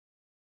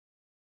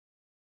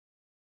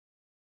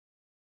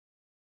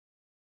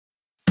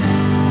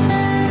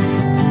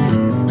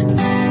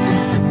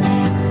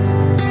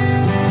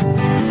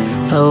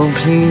Oh,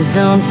 please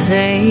don't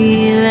say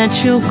that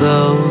you'll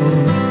go.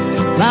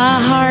 My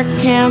heart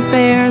can't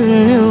bear the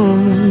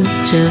news,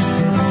 just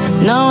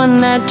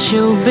knowing that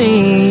you'll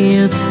be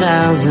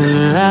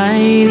 1,000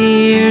 light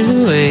years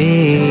away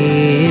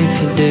if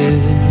you do.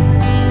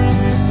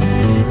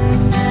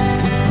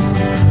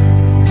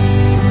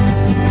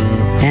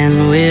 And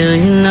will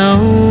you know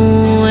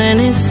when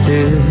it's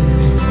through?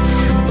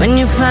 When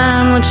you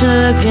find what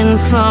you're looking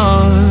for,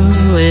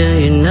 will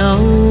you know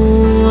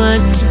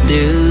what to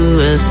do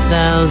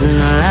 1,000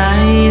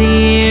 light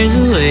years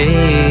away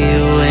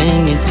when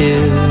you do?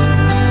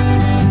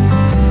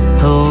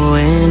 Oh,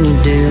 when you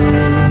do.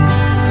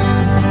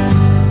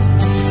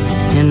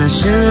 And I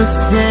should have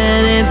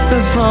said it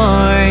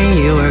before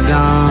you were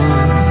gone,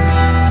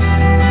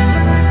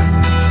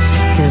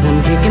 'cause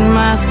I'm kicking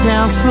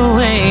myself for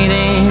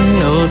waiting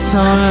oh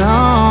so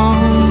long.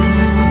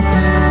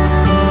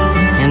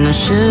 And I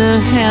should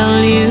have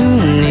held you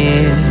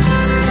near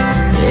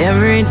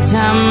every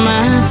time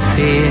I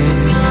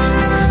feared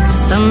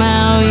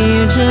somehow you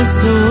just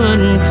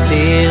wouldn't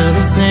feel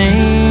the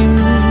same.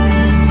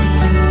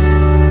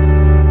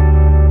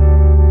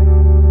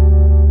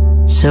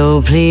 So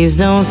please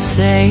don't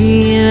say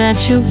that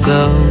you'll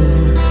go.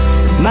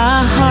 My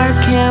heart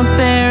can't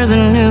bear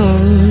the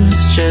news,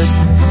 just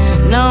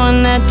knowing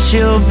that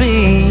you'll be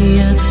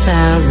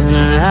 1,000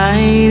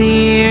 light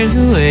years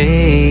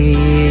away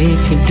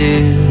if you do.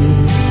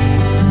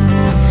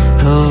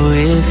 Oh,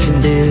 if you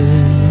do.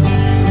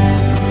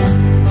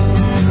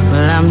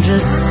 Well, I'm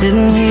just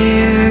sitting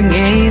here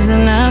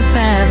gazing up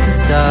at the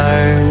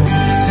stars.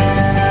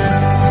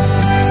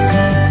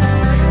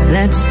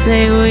 Let's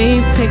say we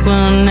pick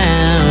one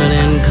out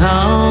and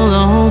call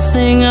the whole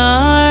thing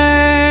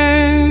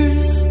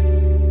ours.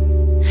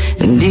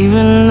 And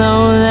even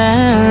though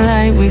that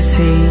light we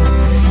see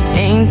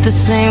ain't the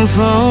same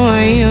for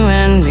you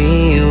and me,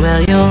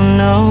 well, you'll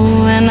know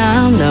and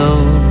I'll know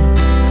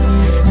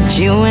that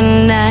you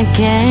and I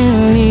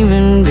can't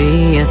even be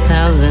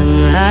 1,000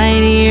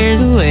 light years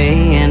away,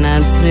 and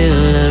I'd still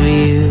love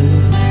you.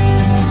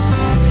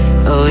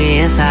 Oh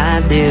yes,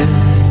 I do.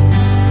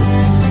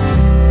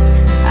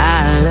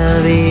 I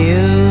love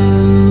you.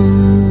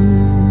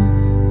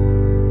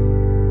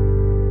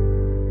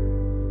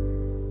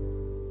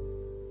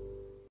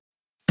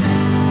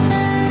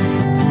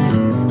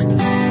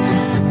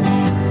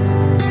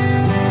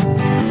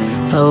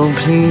 Oh,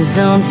 please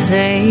don't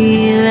say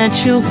that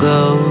you'll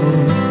go.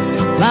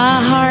 My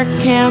heart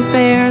can't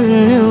bear the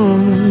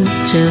news,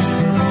 just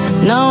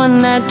knowing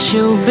that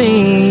you'll be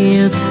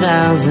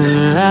 1,000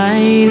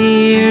 light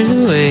years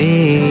away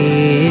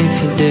if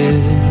you do.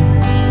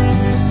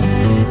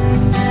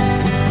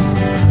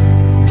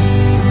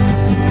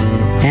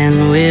 And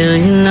will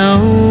you know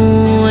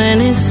when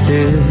it's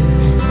through?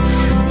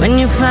 When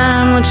you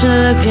find what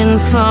you're looking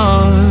for,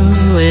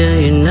 will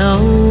you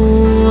know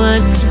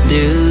what to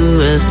do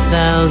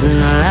 1,000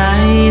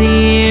 light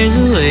years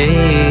away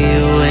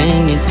when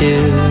you do?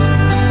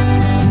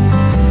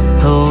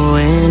 Oh,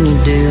 when you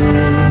do.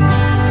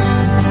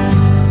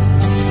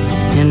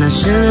 And I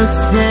should have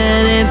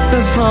said it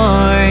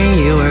before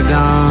you were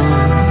gone,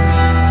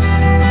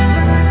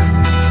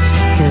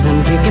 'cause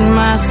I'm kicking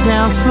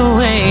myself for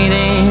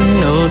waiting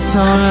oh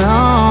so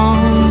long.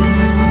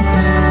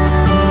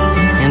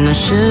 And I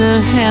should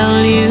have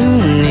held you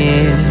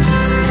near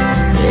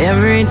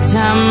every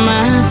time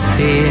I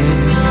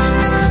feared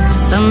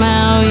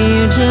somehow you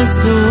just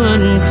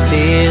wouldn't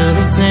feel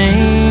the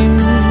same.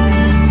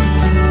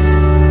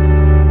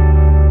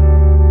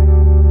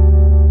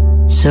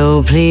 So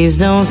please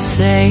don't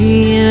say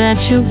that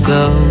you'll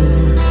go.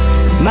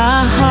 My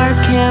heart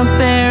can't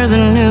bear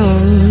the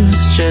news,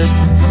 just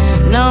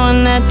knowing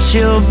that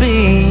you'll be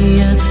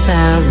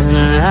 1,000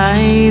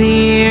 light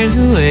years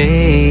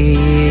away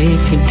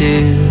if you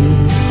do.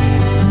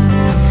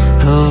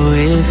 Oh,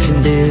 if you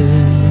do.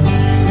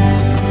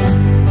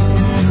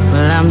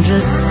 Well, I'm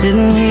just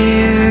sitting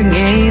here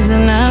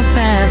gazing up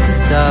at the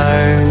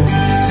stars.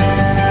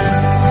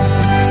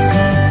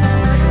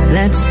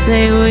 Let's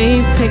say we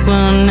pick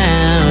one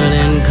out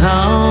and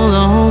call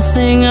the whole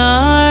thing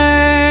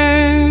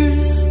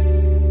ours.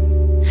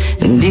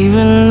 And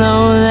even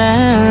though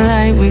that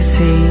light we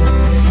see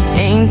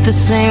ain't the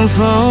same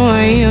for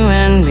you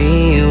and me,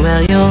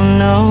 well, you'll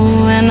know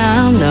and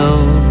I'll know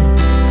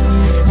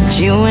that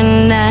you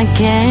and I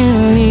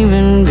can't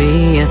even be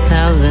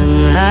 1,000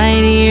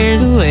 light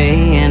years away,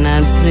 and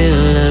I'd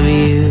still love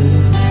you.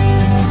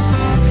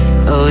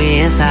 Oh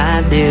yes,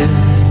 I do.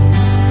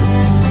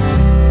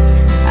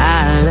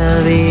 I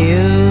love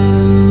you.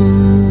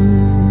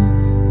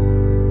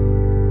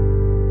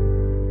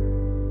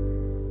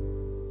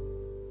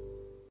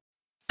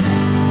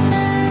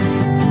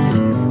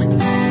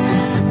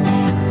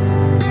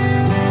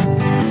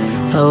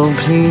 Oh,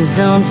 please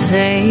don't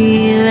say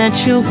that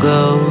you'll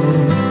go.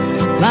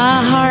 My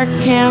heart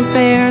can't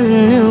bear the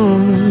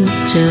news,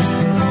 just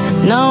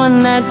knowing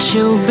that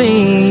you'll be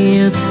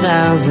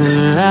 1,000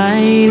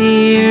 light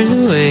years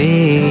away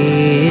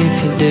if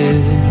you do.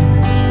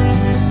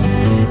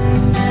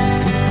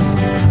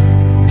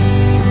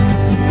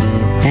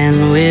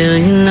 And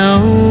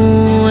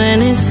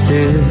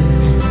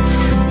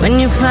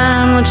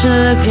find what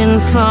you're looking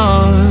for,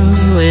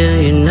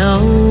 will you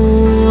know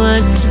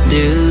what to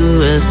do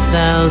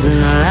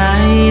 1,000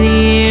 light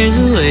years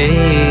away?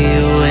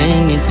 When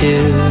you do,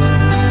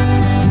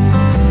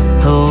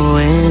 oh,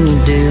 when you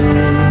do.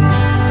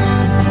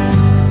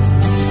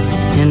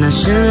 And I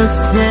should have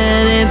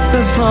said it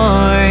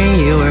before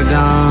you were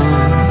gone,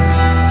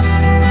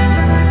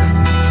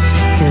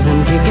 'cause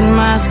I'm kicking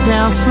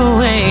myself for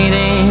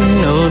waiting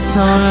oh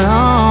so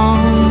long.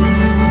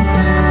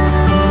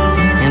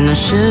 And I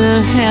should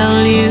have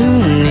held you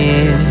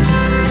near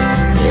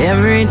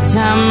every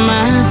time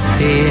I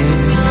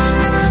feared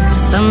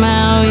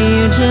somehow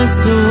you just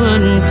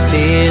wouldn't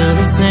feel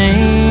the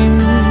same.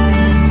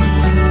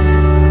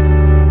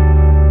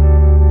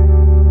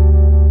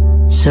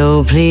 So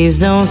please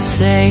don't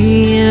say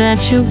that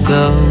you'll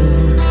go.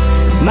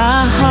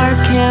 My heart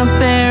can't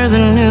bear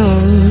the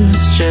news,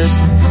 just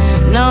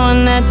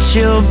knowing that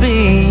you'll be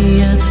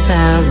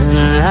 1,000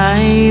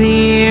 light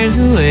years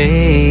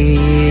away.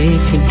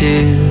 If you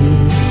do,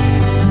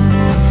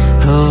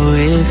 oh,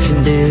 if you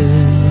do.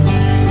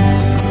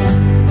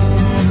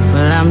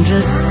 Well, I'm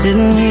just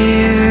sitting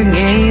here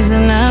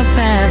gazing up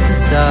at the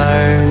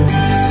stars.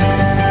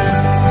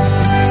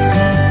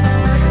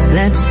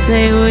 Let's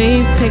say we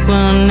pick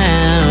one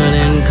out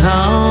and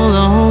call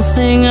the whole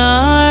thing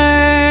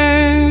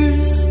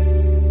ours.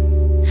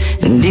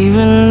 And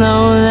even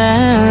though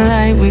that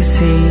light we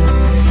see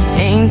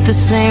ain't the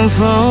same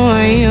for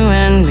you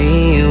and me,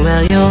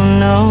 well, you'll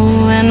know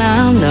and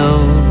I'll know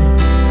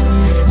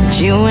that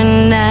you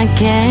and I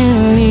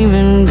can't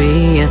even be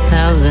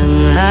 1,000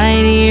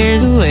 light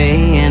years away,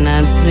 and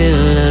I'd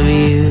still love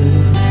you.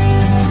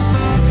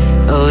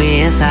 Oh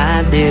yes,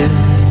 I do.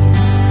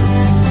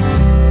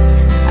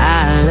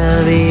 I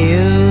love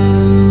you.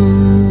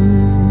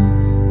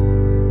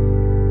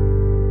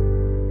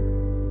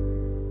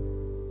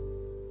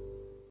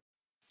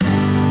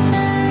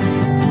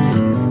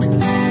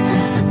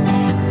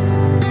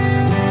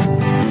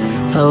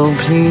 Oh,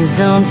 please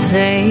don't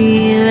say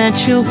that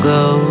you'll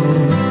go.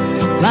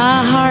 My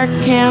heart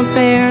can't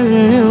bear the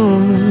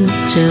news,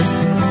 just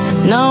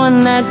knowing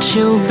that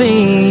you'll be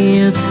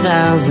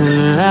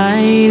 1,000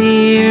 light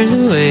years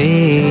away.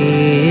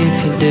 If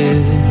you do,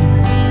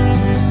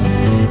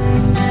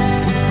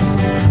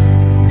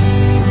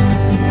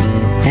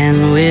 and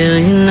will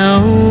you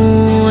know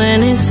when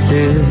it's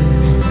through?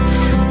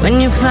 When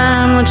you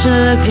find what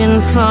you're looking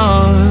for,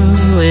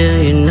 will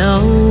you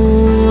know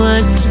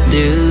what to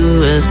do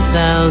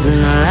 1,000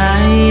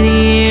 light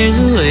years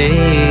away?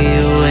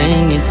 When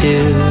you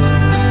do,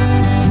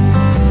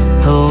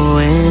 oh,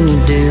 when you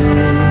do.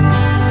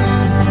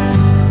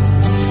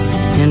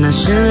 And I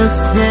should have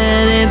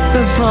said it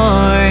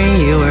before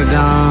you were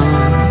gone,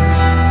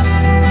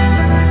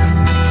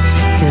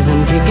 'cause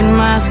I'm kicking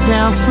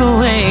myself for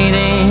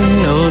waiting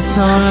oh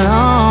so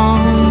long.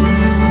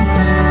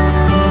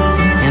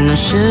 And I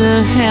should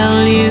have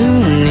held you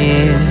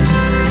near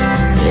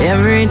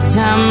every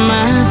time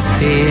I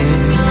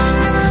feared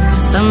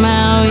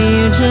somehow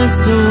you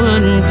just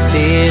wouldn't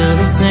feel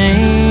the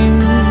same.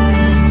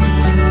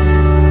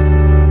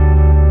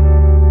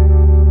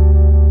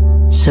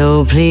 So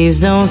please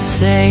don't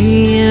say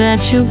that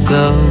you'll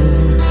go.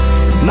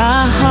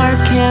 My heart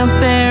can't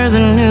bear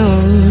the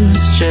news,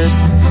 just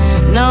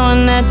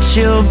knowing that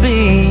you'll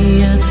be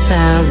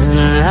 1,000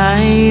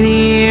 light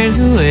years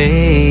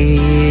away.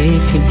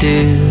 If you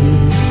do,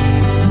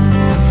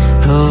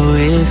 oh,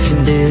 if you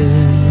do.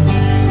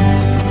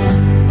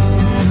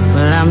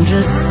 Well, I'm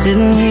just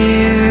sitting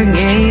here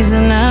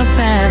gazing up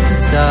at the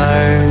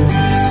stars.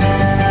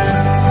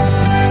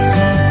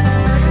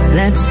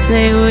 Let's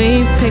say we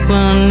pick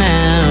one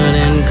out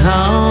and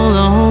call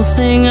the whole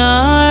thing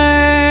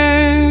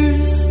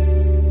ours.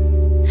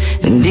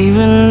 And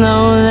even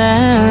though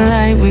that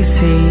light we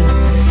see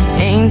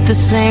ain't the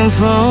same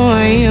for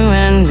you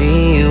and me,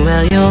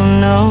 well, you'll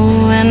know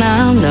and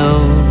I'll know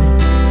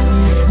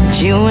that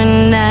you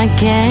and I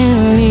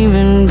can't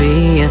even be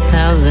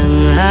 1,000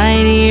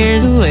 light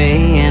years away,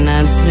 and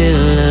I'd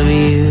still love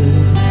you.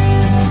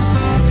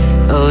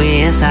 Oh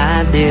yes,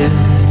 I do.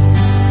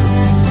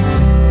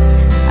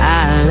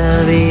 I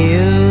love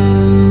you.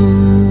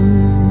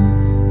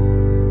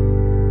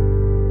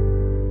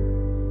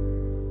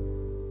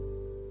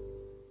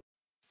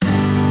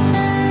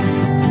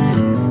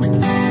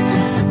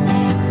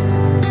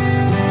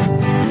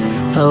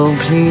 Oh,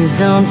 please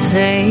don't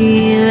say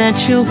that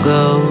you'll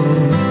go.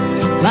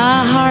 My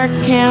heart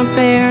can't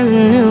bear the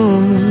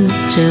news,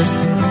 just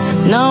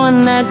knowing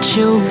that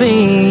you'll be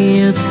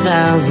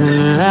 1,000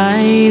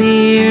 light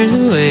years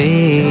away.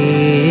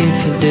 If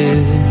you do,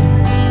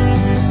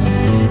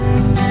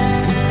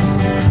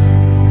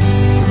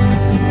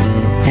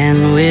 and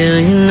will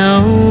you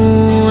know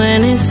when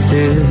it's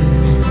through?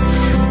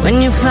 When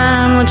you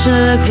find what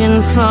you're looking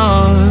for,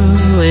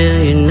 will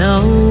you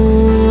know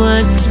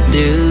what to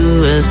do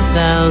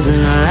 1,000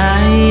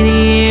 light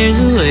years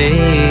away?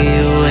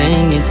 When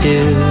you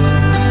do,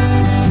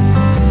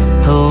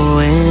 oh,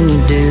 when you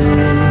do.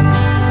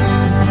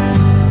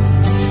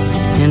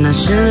 And I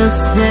should have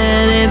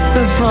said it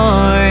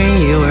before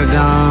you were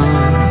gone,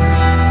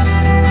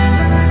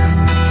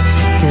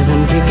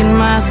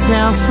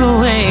 myself for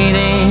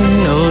waiting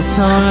oh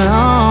so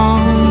long.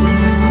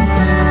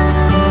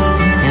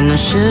 And I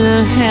should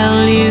have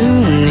held you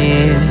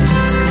near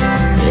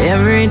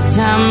every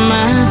time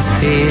I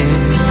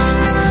feared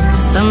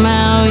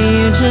somehow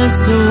you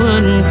just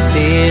wouldn't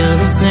feel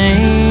the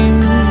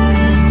same.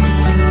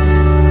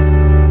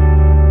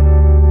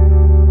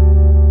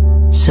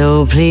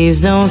 So please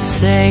don't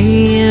say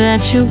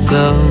that you'll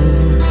go.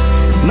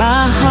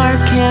 My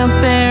heart can't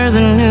bear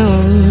the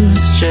news,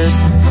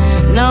 just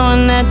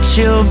knowing that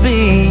you'll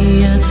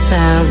be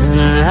 1,000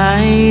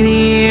 light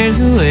years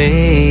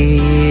away.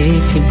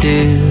 If you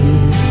do,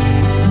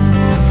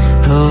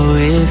 oh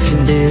if you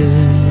do.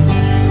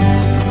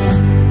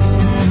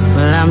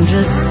 Well, I'm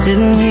just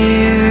sitting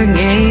here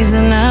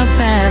gazing up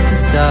at the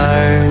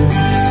stars.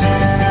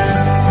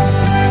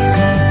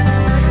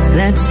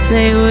 Let's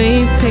say we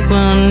pick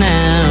one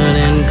out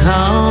and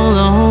call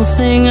the whole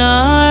thing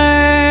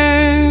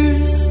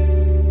ours.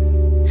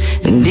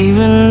 And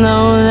even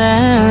though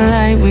that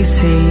light we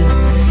see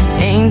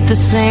ain't the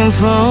same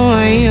for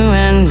you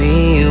and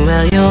me,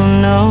 well, you'll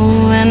know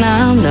and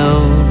I'll know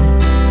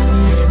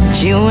that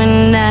you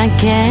and I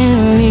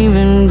can't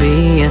even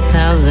be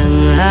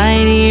 1,000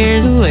 light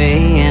years away,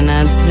 and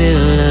I'd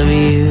still love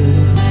you.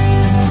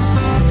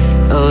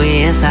 Oh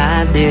yes,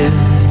 I do.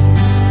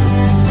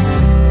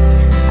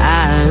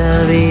 I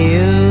love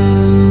you.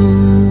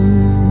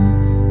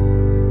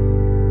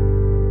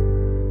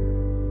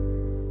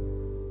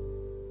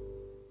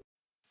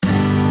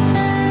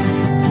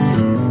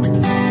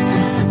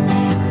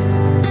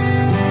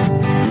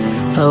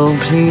 Oh,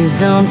 please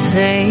don't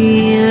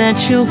say that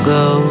you'll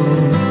go.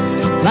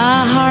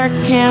 My heart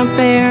can't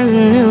bear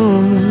the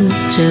news,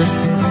 just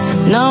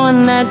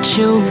knowing that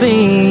you'll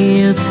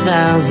be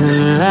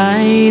 1,000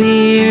 light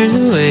years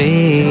away.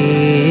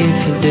 If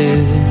you do.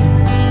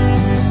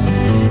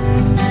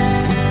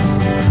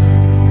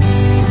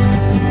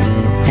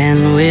 And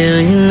will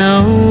you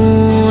know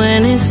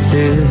when it's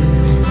through?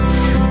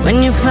 When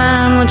you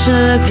find what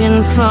you're looking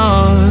for,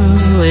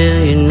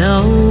 will you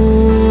know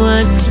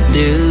what to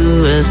do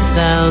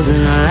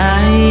 1,000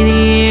 light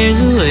years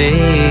away?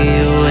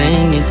 When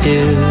you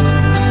do,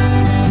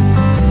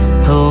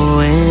 oh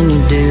when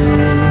you do.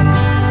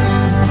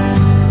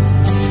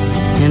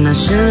 And I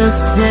should have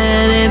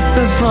said it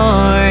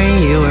before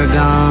you were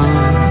gone,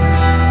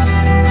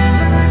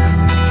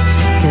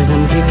 'cause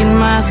I'm kicking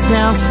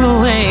myself for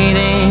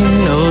waiting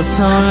oh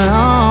so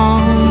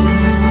long.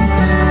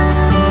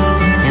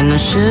 And I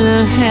should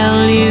have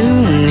held you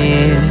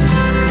near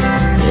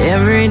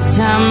every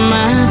time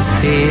I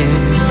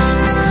feared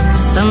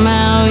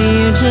somehow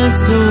you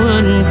just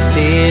wouldn't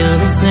feel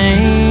the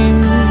same.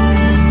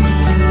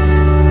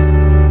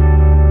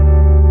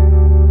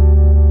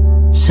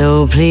 So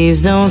please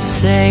don't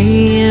say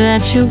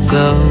that you'll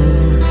go.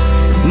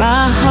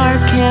 My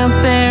heart can't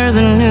bear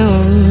the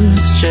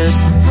news,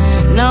 just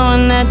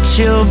knowing that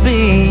you'll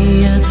be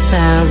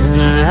 1,000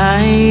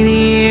 light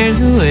years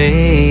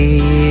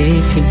away.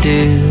 If you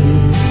do,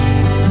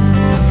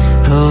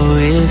 oh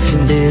if you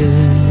do.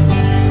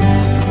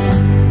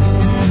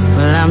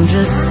 Well, I'm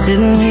just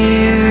sitting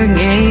here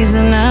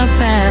gazing up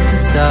at the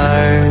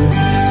stars.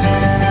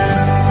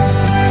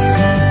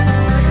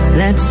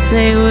 Let's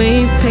say we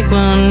pick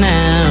one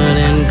out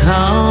and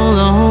call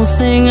the whole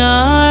thing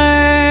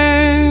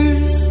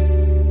ours.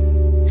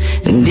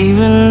 And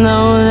even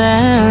though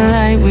that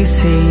light we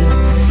see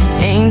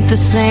ain't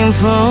the same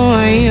for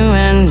you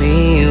and me,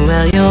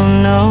 well, you'll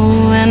know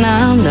and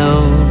I'll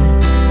know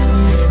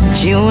that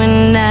you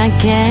and I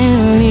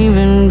can't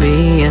even be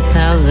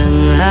 1,000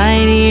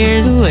 light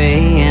years away,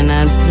 and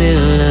I'd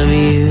still love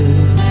you.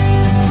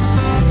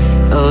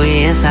 Oh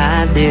yes,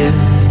 I do.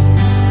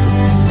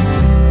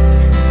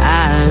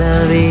 I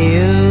love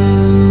you.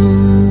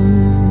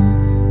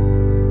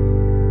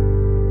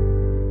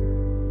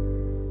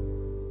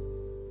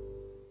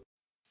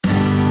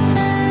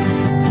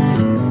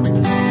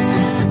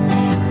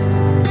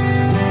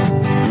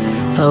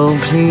 Oh,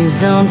 please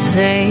don't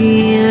say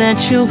that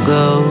you'll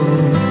go.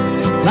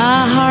 My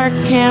heart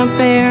can't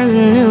bear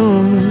the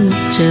news,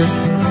 just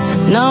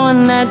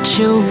knowing that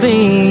you'll be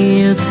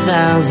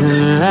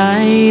 1,000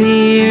 light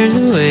years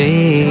away.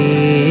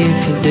 If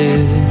you do.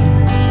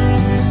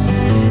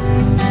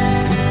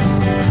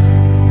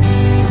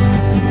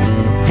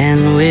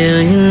 And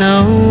will you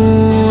know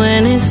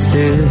when it's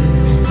through?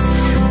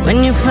 When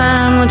you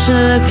find what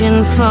you're looking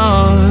for,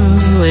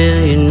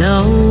 will you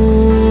know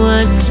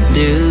what to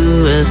do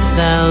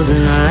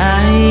 1,000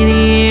 light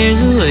years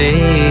away?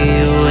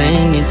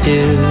 When you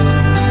do,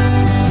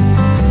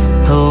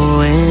 oh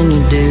when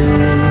you do.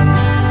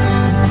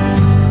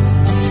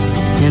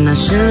 And I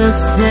should have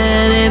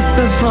said it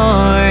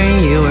before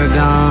you were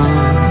gone,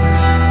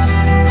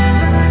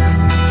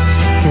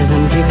 'cause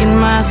I'm kicking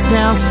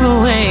myself for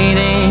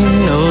waiting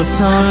oh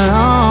so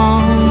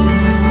long.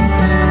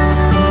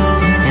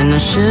 And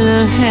I should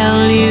have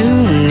held you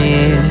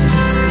near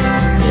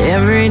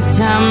every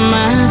time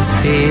I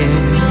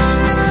feared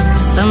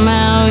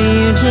somehow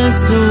you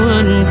just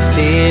wouldn't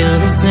feel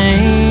the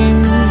same.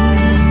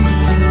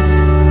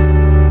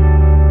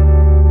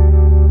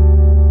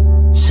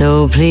 So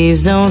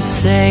please don't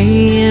say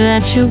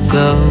that you'll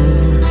go.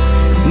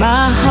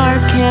 My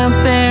heart can't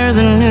bear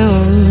the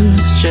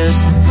news,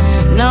 just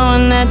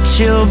knowing that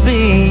you'll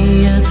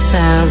be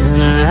 1,000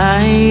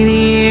 light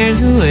years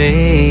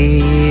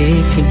away.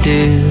 If you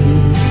do,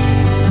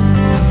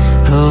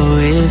 oh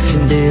if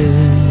you do.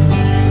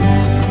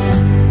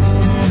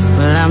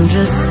 Well, I'm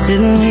just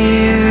sitting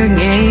here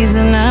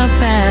gazing up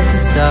at the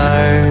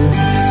stars.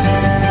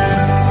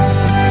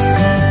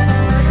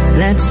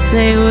 Let's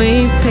say we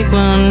pick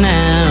one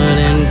out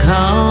and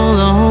call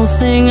the whole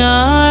thing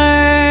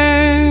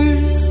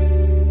ours.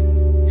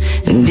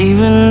 And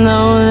even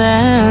though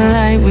that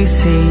light we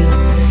see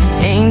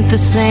ain't the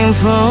same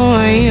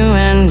for you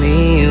and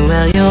me,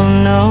 well, you'll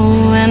know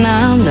and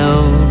I'll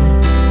know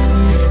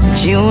that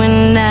you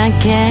and I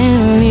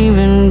can't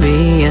even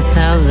be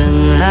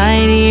 1,000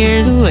 light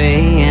years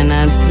away, and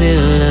I'd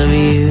still love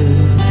you.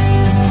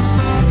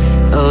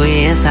 Oh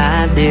yes,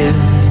 I do.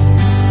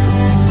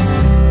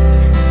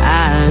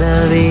 I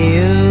love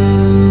you.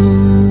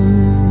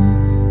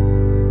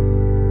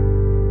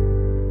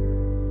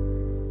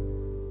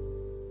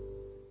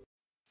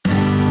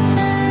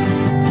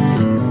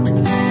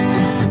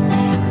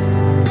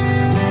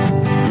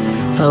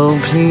 Oh,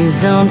 please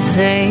don't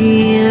say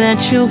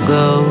that you'll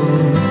go.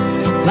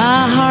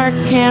 My heart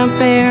can't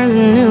bear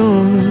the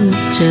news,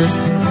 just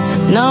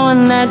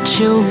knowing that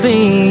you'll be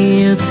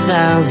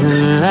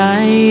 1,000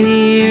 light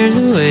years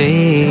away.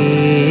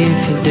 If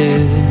you do,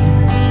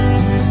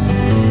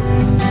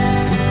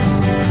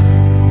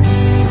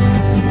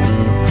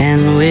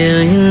 and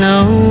will you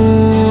know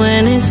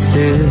when it's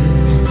through?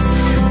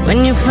 When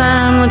you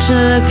find what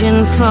you're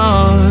looking for,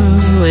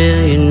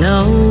 will you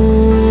know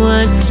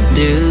what to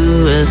do?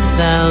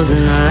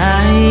 1,000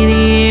 light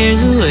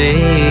years away.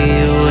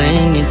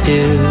 When you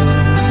do,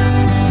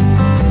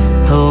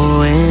 oh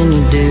when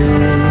you do.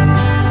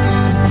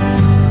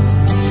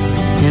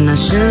 And I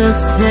should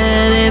have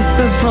said it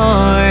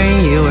before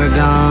you were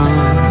gone,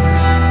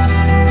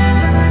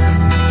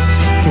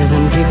 'cause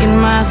I'm kicking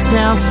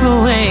myself for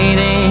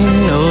waiting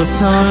oh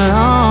so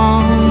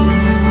long.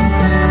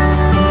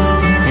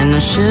 And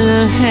I should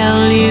have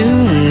held you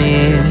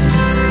near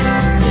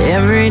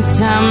every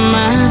time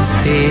I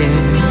fear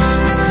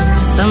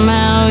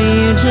somehow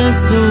you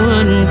just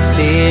wouldn't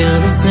feel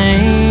the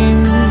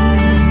same.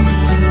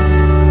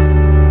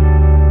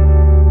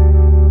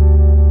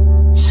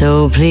 So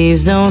please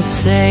don't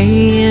say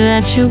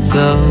that you'll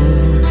go.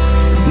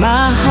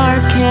 My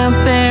heart can't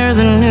bear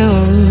the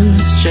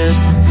news,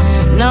 just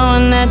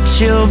knowing that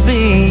you'll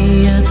be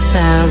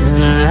 1,000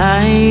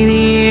 light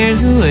years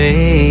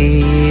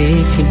away.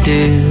 If you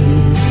do,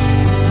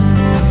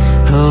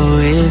 oh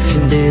if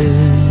you do.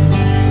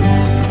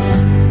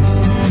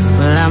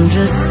 Well, I'm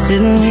just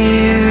sitting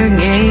here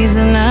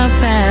gazing up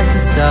at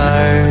the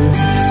stars.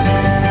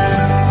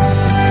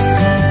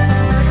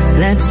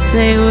 Let's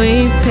say we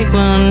pick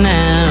one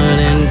out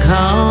and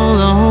call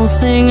the whole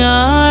thing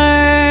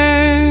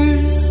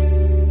ours.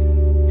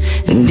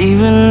 And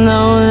even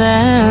though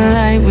that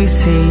light we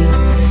see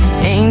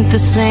ain't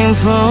the same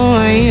for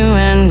you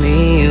and me,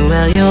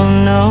 well, you'll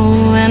know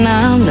and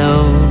I'll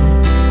know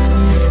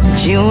that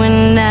you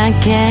and I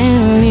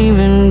can't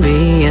even be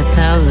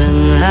 1,000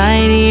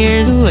 light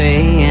years away,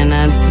 and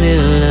I'd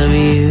still love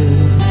you.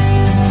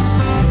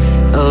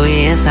 Oh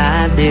yes,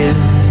 I do.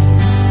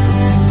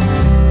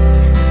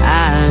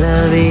 I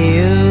love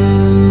you.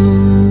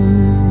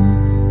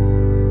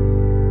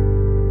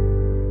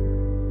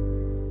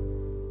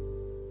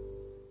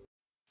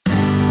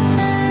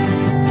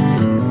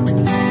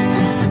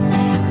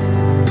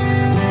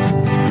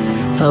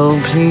 Oh,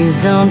 please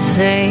don't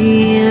say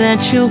that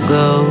you'll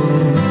go.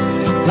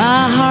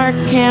 My heart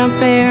can't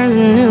bear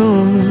the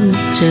news,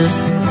 just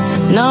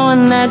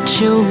knowing that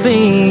you'll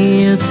be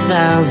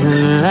 1,000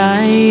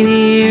 light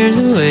years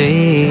away.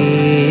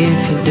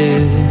 If you do,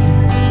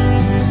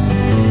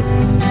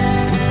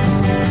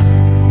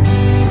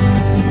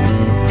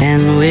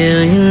 and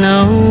will you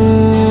know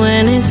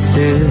when it's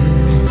through?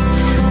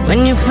 When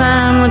you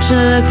find what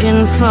you're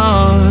looking for,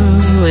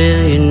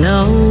 will you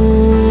know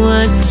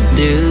what to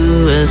do?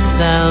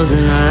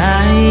 1,000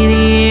 light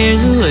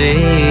years away.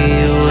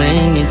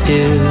 When you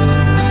do,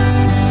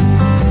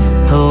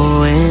 oh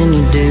when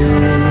you do.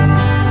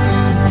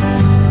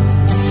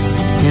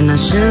 And I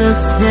should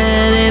have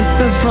said it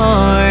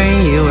before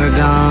you were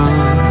gone,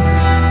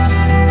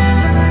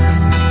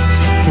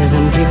 'cause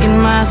I'm kicking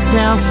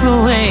myself for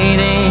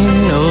waiting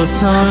oh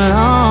so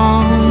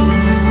long.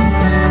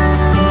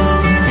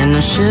 And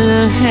I should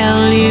have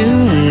held you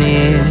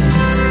near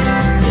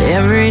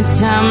every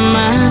time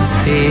I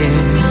fear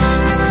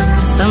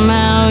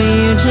somehow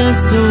you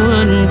just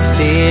wouldn't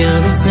feel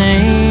the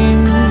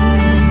same.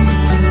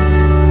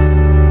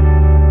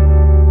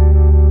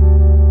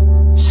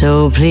 So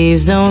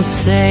please don't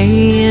say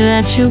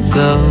that you'll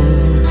go.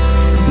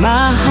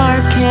 My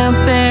heart can't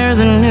bear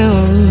the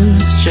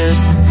news,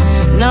 just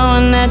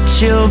knowing that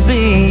you'll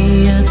be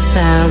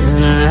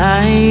 1,000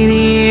 light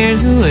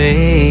years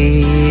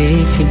away.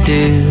 If you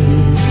do,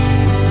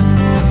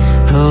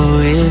 oh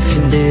if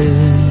you do.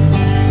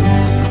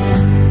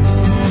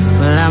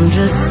 I'm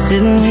just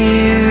sitting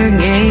here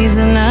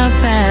gazing up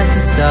at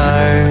the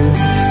stars.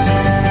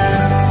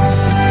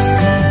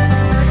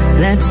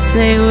 Let's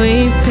say we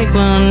pick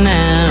one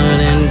out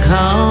and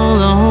call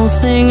the whole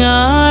thing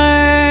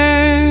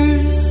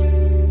ours.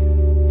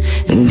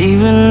 And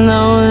even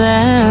though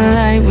that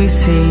light we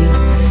see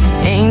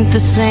ain't the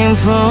same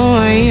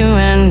for you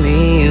and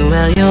me,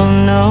 well, you'll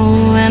know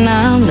and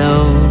I'll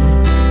know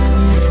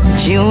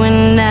that you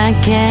and I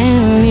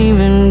can't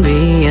even be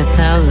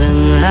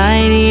 1,000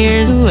 light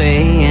years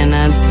away, and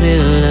I'd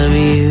still love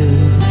you.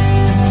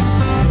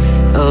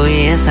 Oh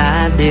yes,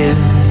 I do.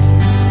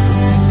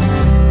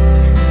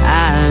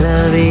 I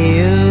love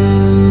you.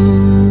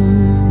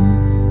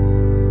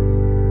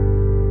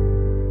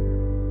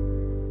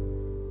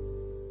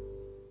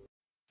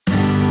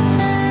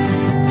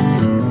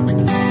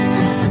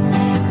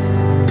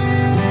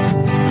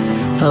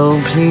 Oh,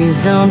 please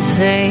don't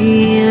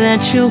say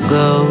that you'll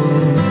go.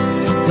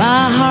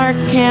 My heart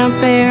can't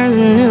bear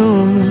the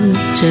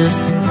news,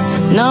 just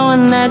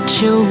knowing that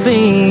you'll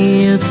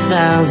be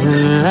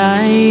 1,000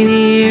 light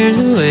years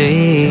away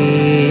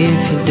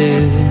if you do.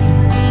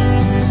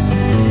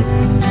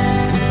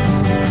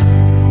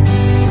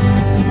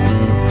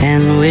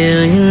 And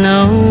will you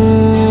know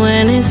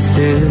when it's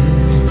through?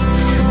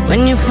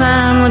 When you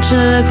find what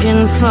you're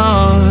looking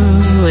for,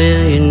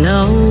 will you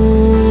know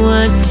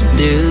what to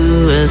do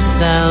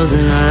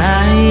 1,000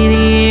 light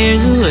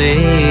years away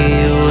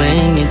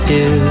when you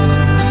do?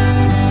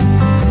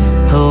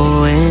 Oh,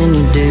 when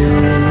you do.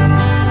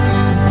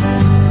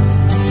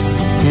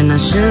 And I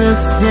should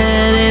have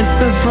said it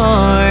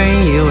before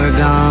you were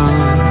gone,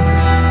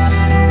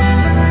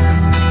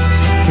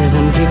 'cause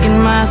I'm kicking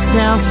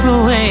myself for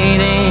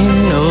waiting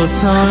oh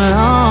so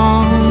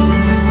long.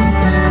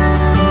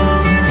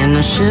 And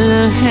I should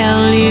have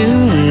held you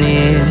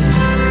near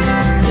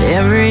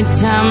every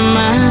time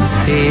I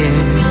fear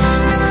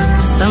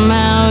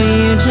somehow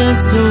you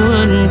just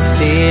wouldn't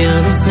feel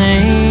the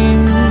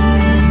same.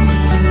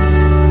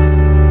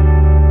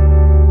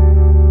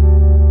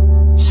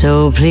 So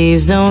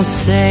please don't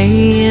say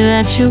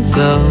that you'll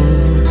go.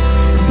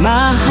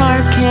 My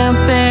heart can't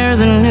bear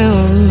the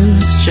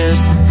news,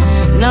 just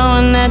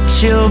knowing that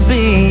you'll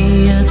be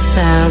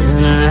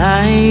 1,000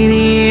 light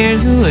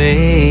years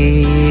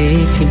away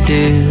if you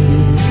do.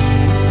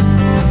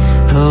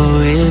 Oh,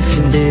 if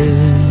you do.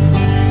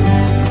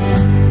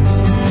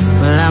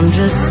 Well, I'm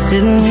just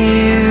sitting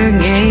here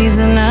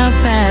gazing up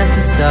at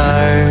the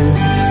stars.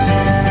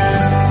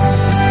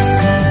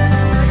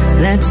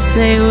 Let's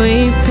say we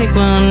pick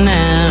one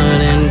out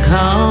and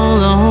call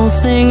the whole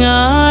thing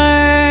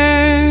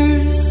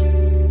ours.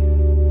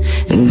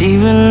 And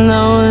even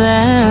though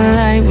that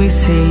light we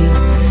see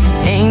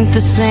ain't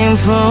the same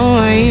for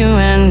you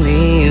and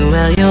me,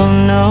 well, you'll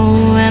know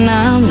and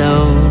I'll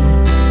know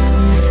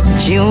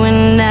that you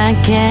and I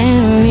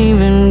can't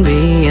even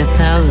be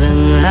 1,000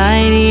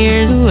 light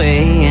years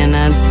away, and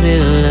I'd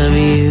still love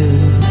you.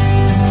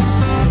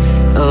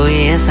 Oh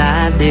yes,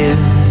 I do.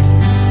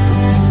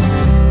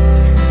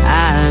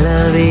 I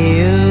love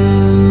you.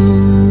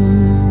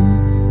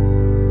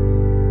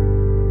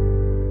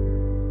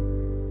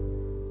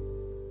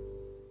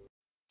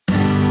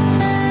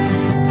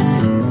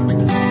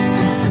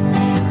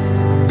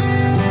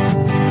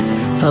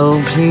 Oh,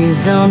 please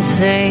don't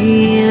say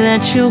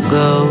that you'll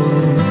go.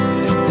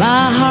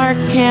 My heart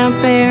can't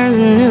bear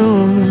the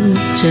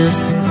news,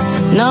 just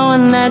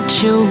knowing that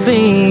you'll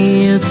be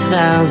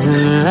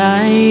 1,000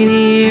 light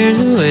years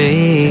away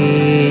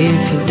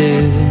if you do.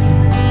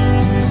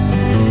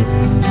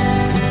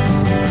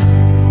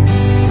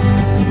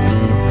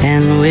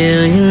 And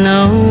will you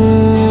know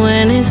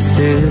when it's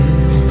through?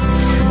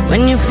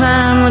 When you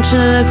find what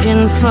you're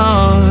looking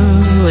for,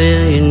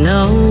 will you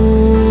know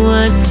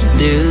what to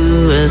do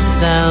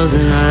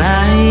 1,000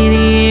 light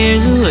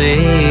years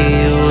away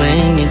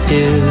when you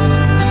do?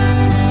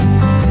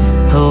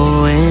 Oh,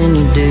 when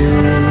you do.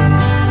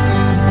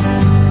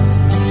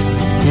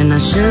 And I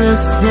should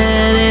have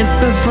said it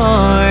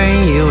before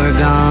you were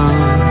gone,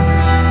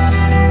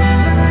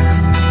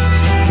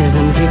 'cause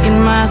I'm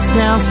kicking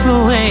myself for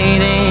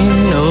waiting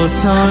oh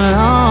so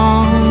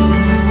long.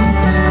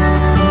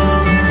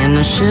 And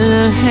I should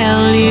have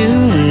held you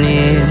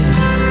near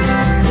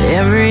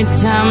every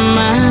time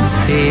I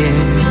fear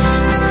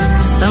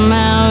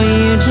somehow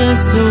you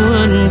just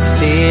wouldn't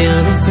feel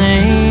the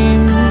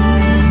same.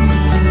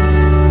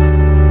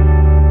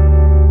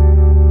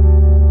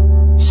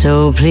 So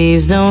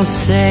please don't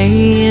say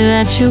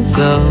that you'll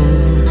go.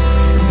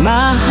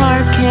 My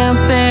heart can't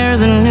bear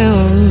the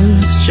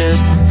news,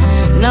 just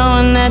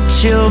knowing that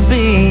you'll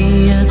be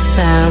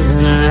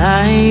 1,000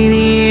 light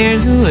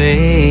years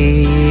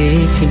away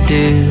if you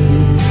do.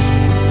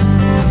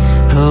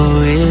 Oh,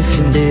 if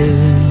you do.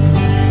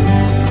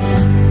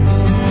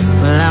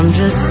 Well, I'm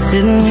just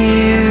sitting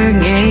here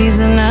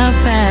gazing up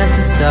at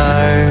the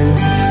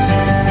stars.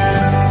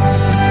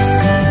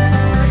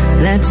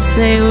 Let's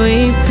say we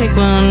pick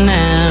one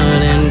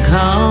out and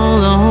call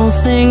the whole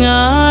thing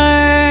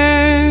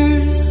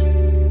ours.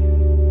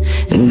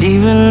 And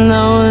even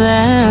though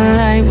that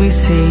light we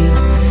see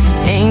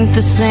ain't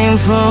the same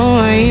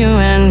for you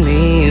and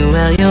me.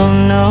 Well, you'll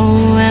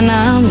know and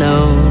I'll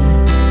know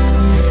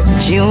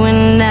that you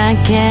and I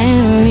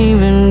can't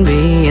even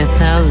be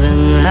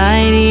 1,000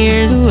 light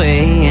years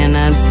away, and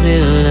I'd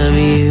still love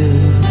you.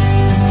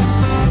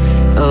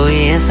 Oh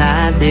yes,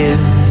 I do.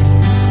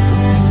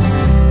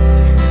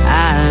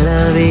 I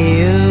love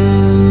you.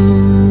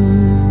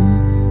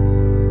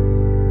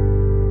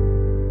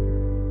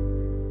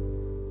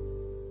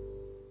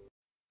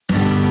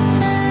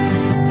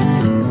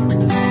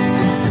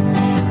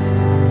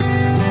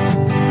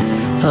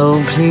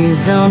 Oh,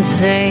 please don't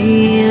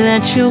say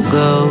that you'll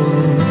go.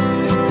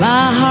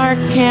 My heart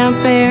can't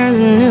bear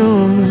the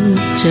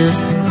news,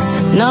 just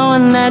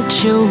knowing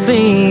that you'll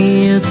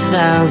be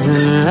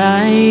 1,000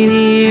 light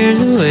years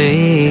away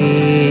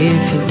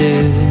if you do.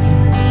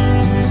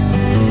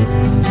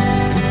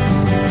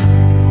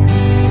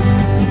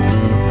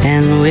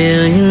 And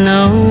will you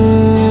know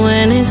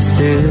when it's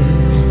through?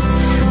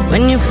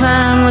 When you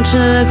find what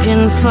you're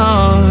looking for,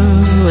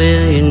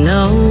 will you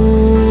know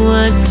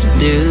what to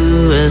do?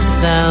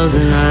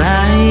 1,000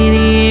 light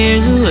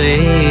years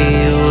away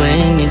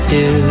when you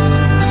do.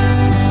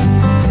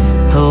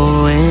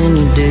 Oh, when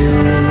you do.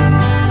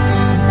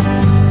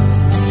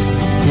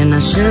 And I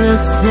should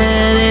have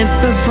said it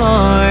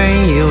before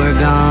you were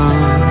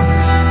gone,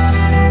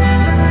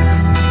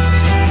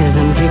 'cause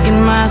I'm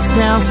kicking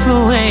myself for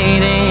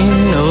waiting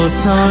oh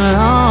so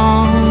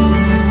long.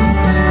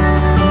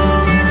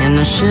 And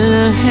I should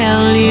have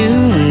held you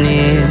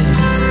near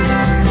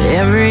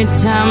every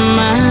time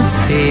I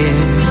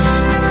feared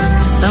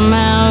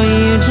somehow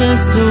you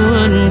just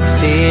wouldn't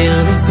feel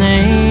the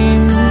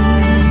same.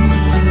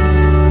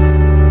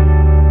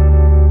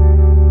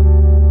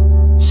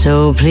 So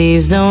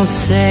please don't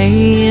say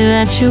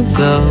that you'll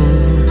go.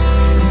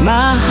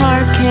 My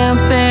heart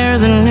can't bear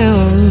the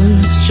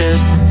news,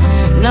 just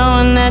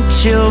knowing that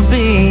you'll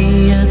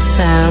be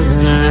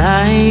 1,000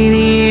 light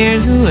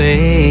years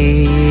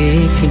away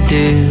if you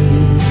do.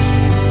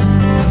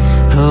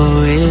 Oh,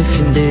 if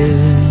you do.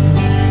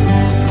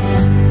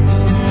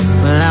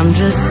 Well, I'm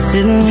just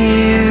sitting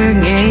here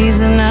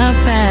gazing up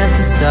at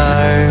the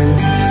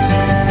stars.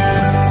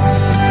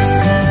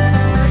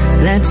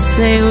 Let's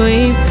say we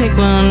pick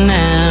one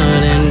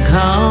out and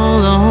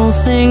call the whole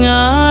thing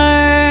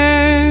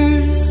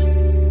ours.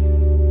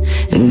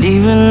 And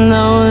even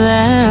though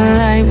that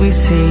light we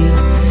see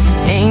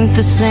ain't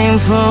the same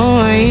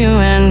for you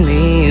and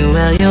me,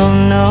 well, you'll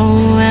know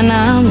and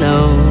I'll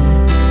know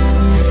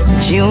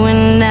that you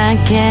and I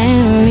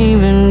can't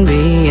even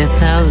be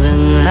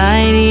 1,000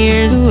 light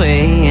years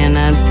away, and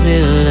I'd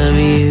still love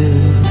you.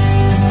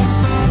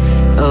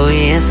 Oh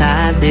yes,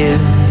 I do.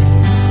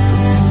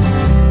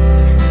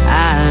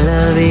 I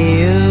love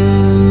you.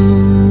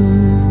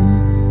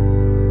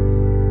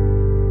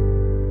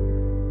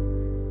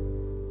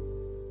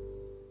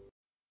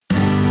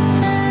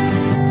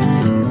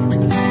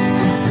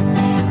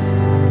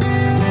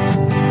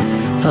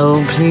 Oh,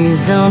 please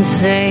don't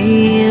say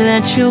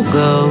that you'll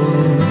go.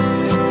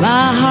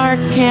 My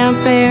heart can't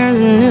bear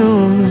the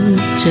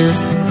news,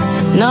 just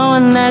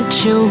knowing that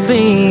you'll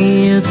be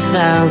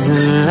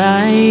 1,000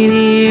 light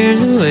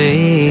years away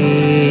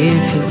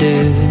if you do.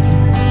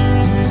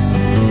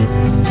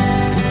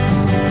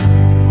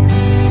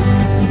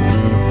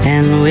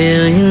 And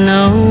will you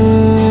know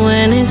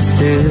when it's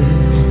through?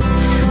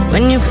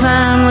 When you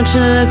find what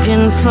you're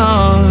looking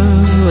for,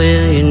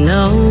 will you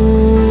know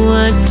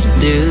what to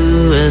do?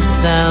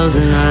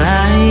 1,000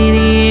 light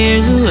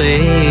years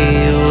away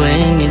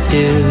when you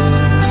do.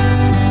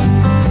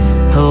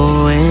 Oh,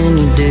 when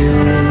you do.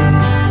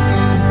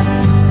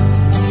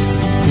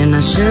 And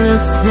I should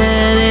have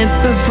said it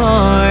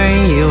before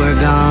you were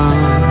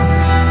gone,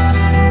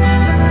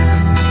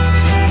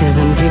 'cause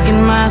I'm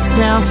kicking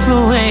myself for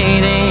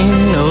waiting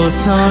oh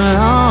so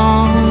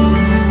long.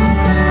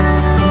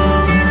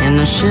 And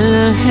I should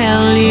have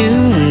held you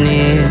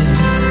near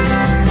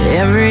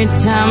every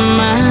time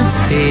I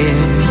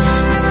feared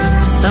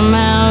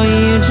somehow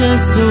you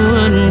just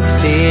wouldn't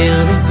feel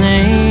the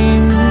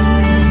same.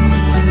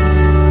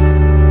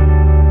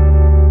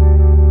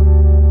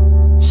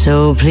 So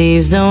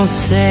please don't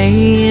say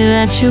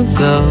that you'll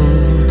go.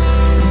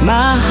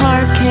 My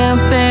heart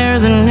can't bear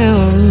the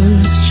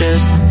news,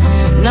 just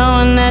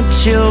knowing that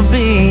you'll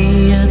be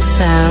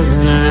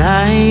 1,000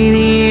 light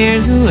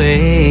years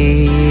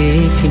away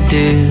if you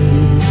do.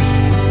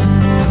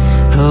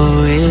 Oh,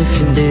 if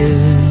you do.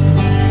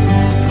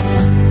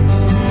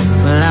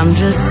 Well, I'm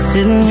just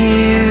sitting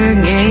here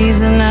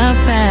gazing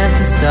up at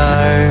the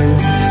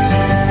stars.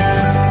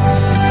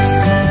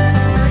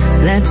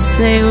 Let's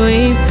say we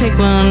pick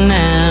one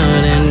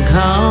out and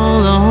call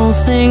the whole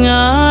thing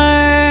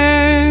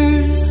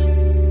ours.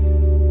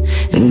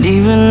 And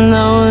even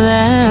though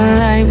that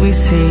light we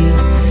see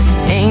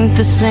ain't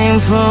the same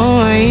for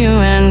you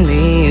and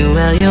me,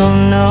 well,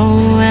 you'll know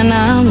and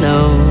I'll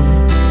know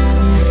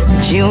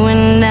that you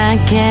and I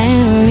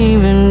can't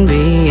even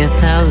be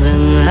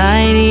 1,000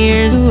 light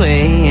years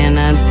away, and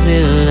I'd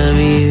still love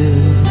you.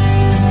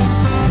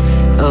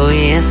 Oh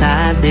yes,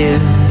 I do.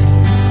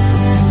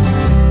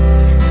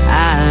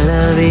 I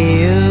love you.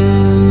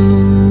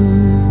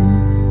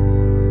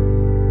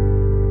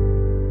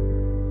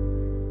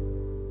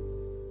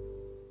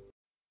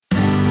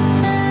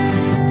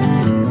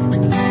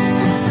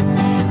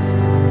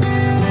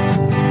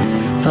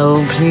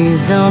 Oh,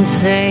 please don't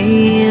say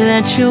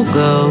that you'll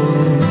go.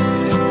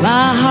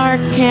 My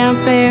heart can't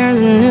bear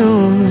the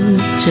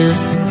news,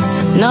 just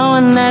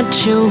knowing that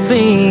you'll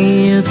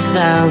be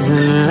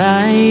 1,000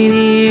 light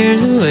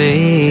years away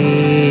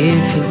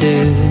if you do.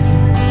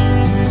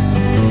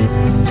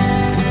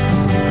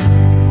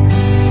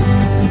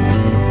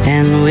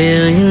 And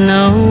will you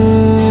know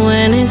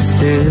when it's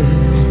through?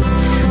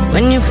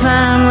 When you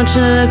find what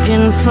you're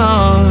looking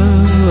for,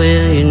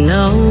 will you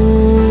know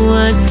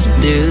what to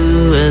do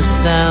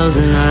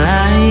 1,000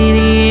 light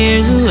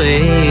years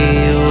away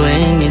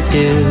when you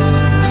do?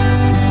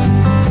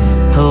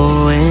 Oh,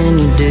 when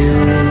you do.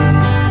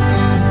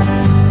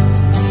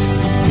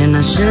 And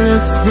I should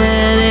have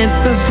said it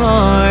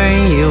before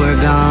you were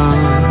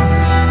gone,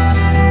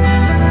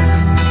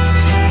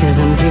 'cause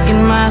I'm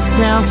kicking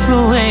myself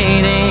for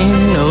waiting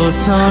oh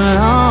so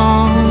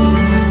long.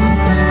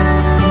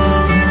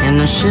 And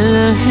I should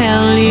have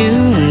held you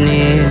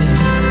near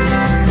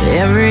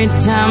every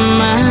time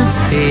I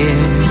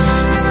feared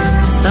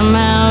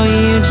somehow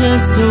you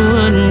just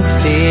wouldn't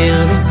feel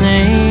the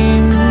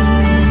same.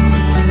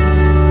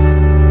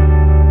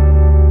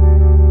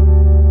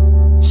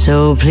 So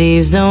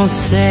please don't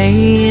say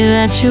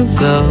that you'll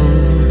go.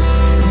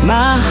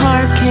 My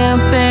heart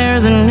can't bear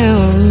the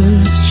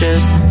news,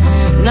 just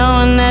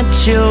knowing that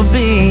you'll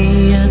be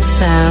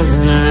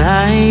 1,000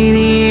 light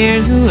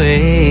years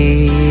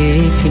away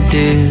if you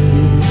do.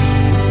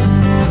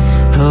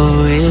 Oh,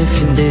 if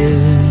you do.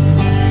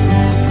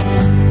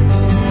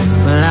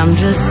 Well, I'm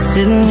just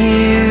sitting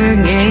here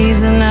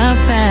gazing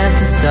up at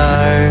the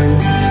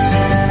stars.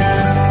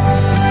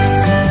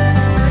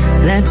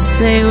 Let's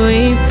say we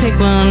pick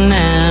one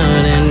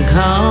out and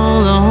call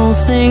the whole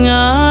thing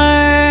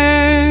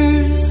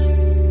ours.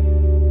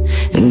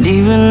 And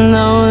even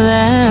though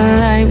that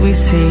light we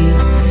see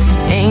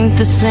ain't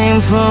the same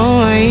for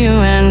you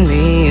and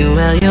me,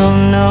 well,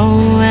 you'll know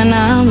and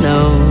I'll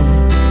know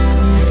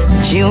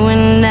that you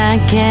and I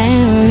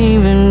can't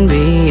even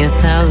be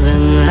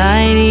 1,000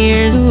 light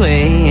years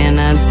away, and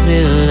I'd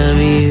still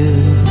love you.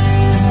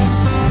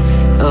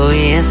 Oh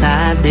yes,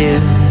 I do.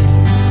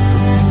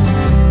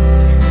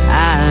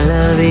 I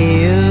love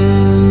you.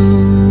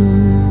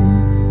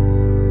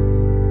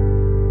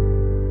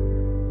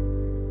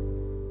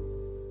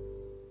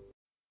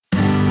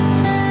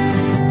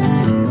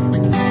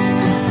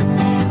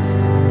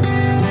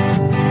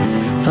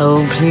 Oh,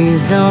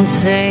 please don't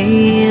say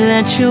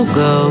that you'll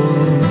go.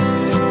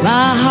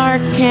 My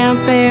heart can't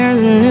bear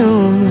the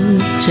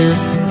news,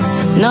 just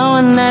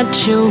knowing that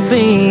you'll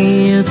be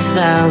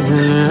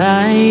 1,000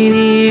 light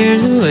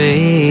years away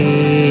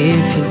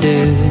if you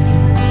do.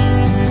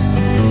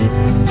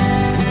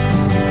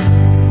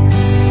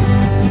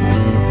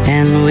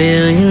 And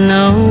will you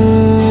know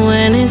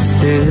when it's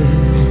through?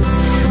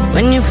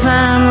 When you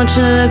find what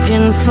you're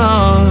looking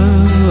for,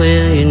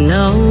 will you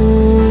know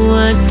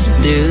what to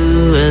do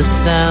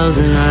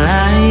 1,000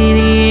 light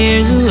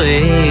years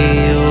away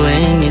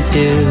when you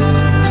do?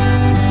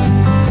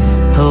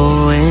 Oh,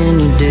 when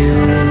you do.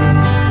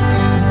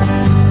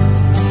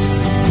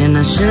 And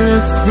I should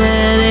have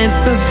said it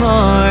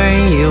before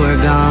you were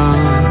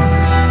gone,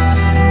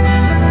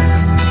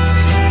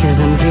 'cause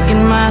I'm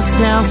kicking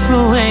myself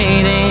for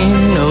waiting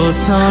oh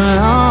so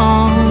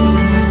long.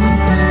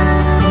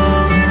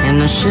 And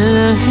I should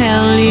have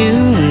held you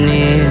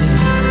near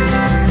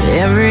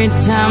every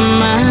time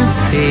I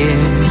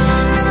feared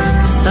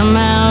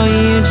somehow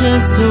you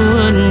just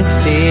wouldn't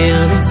feel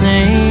the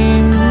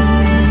same.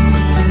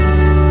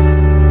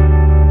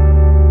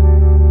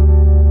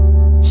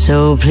 So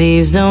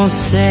please don't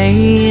say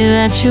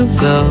that you'll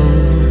go.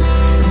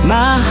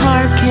 My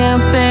heart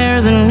can't bear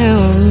the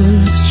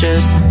news,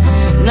 just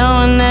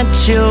knowing that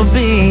you'll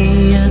be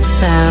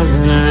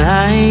 1,000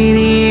 light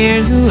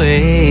years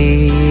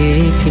away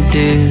if you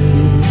do.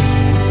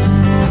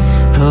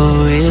 Oh,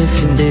 if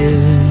you do.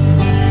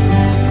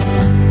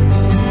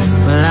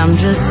 Well, I'm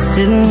just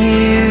sitting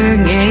here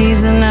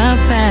gazing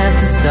up at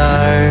the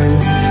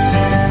stars.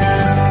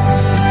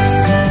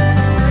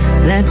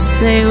 Let's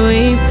say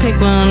we pick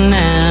one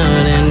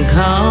out and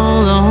call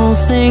the whole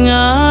thing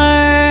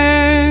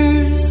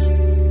ours.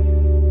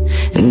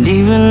 And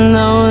even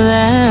though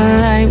that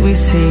light we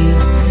see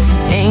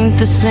ain't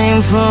the same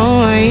for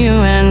you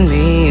and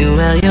me,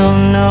 well,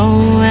 you'll know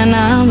and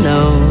I'll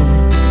know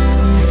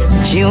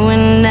that you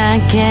and I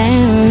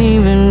can't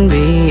even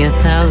be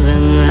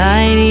 1,000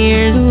 light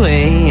years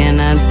away, and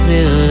I'd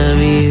still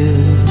love you.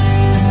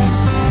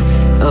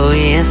 Oh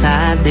yes,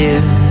 I do.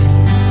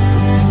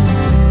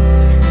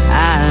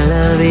 I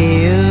love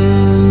you.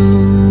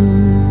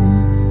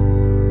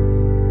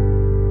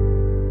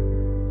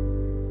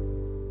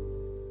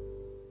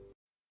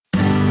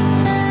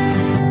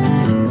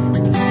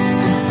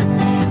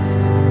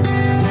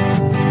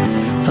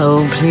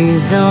 Oh,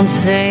 please don't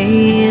say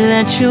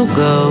that you'll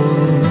go.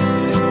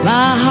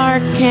 My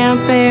heart can't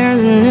bear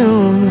the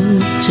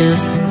news,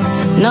 just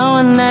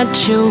knowing that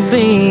you'll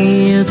be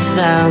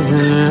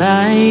 1,000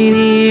 light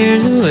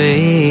years away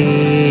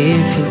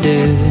if you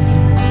do.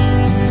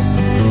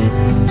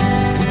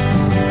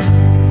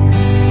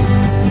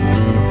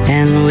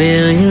 And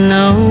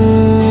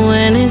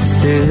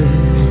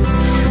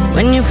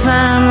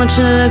find what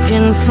you're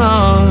looking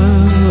for,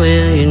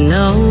 will you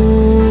know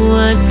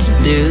what to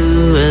do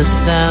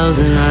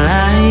 1,000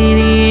 light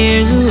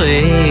years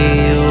away?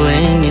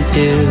 When you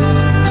do,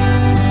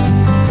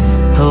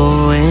 oh,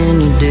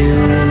 when you do.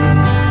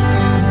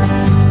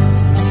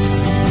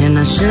 And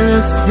I should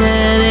have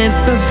said it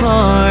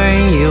before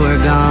you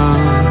were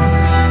gone,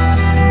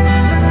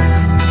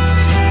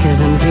 'cause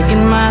I'm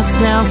kicking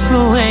myself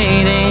for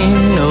waiting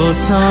oh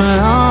so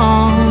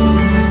long.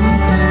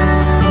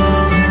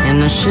 And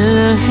I should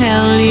have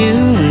held you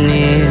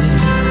near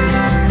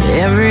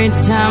every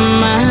time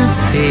I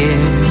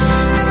feared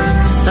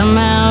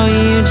somehow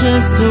you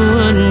just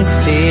wouldn't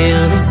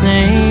feel the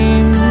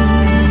same.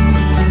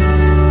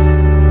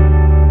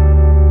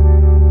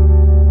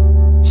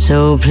 So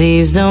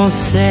please don't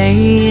say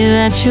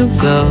that you'll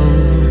go.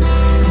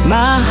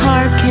 My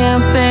heart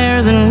can't bear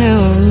the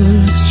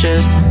news,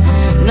 just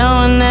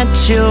knowing that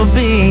you'll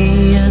be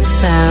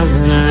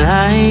 1,000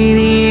 light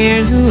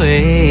years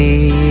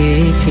away.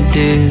 If you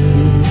do,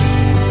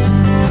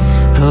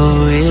 oh,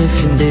 if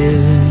you do.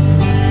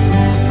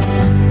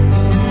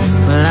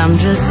 Well, I'm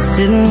just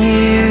sitting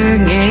here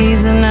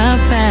gazing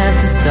up at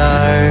the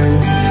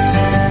stars.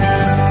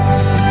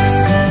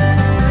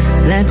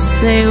 Let's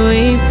say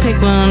we pick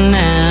one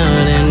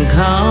out and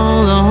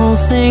call the whole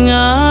thing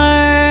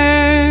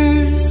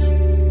ours.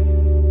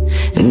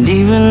 And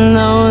even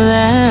though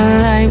that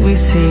light we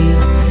see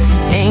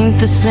ain't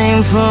the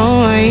same for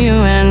you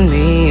and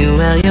me,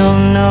 well,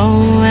 you'll know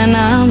and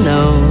I'll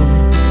know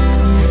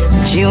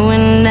that you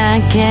and I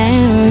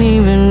can't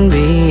even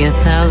be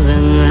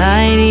 1,000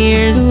 light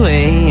years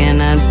away, and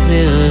I'd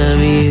still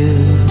love you.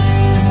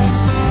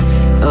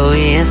 Oh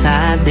yes,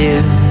 I do.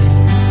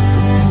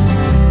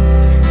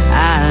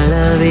 I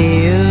love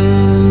you.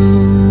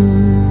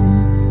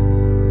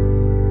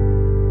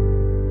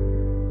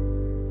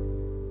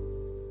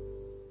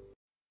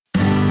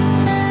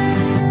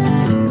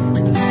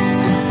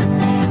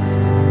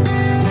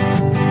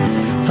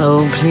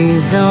 Oh,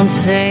 please don't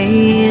say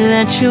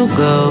that you'll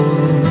go.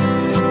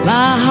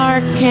 My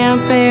heart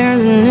can't bear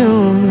the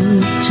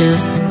news,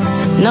 just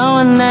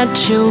knowing that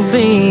you'll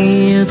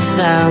be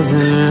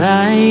 1,000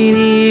 light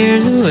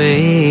years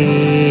away.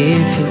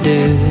 If you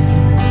do,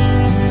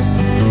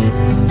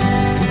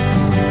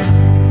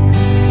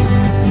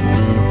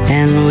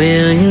 and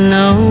will you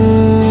know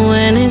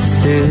when it's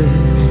through?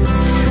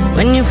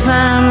 When you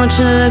find what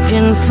you're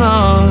looking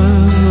for,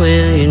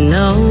 will you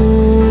know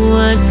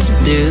what to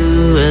do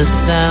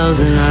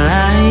 1,000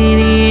 light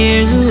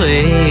years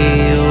away?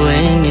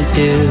 When you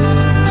do,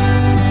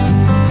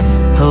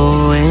 oh,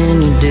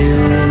 when you do.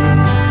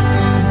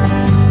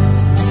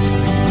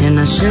 And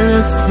I should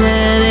have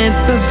said it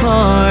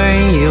before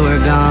you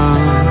were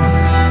gone,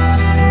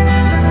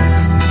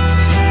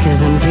 'cause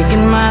I'm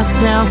kicking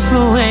myself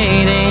for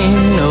waiting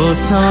oh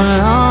so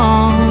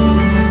long.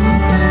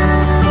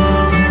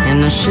 And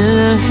I should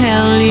have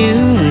held you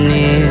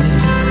near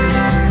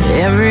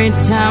every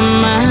time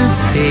I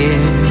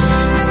feared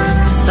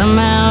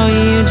somehow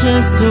you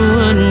just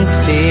wouldn't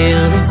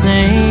feel the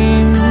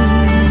same.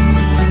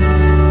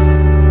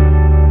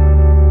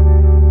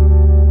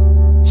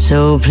 So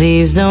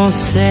please don't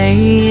say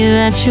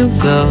that you'll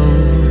go.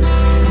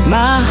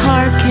 My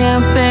heart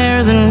can't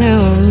bear the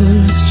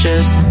news,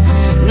 just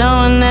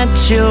knowing that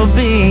you'll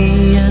be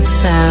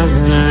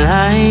 1,000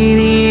 light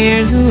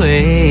years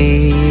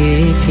away.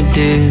 If you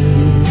do,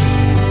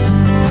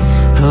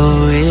 oh,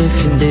 if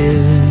you do.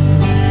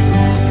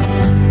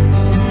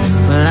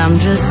 Well, I'm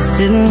just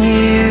sitting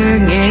here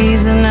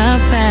gazing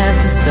up at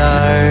the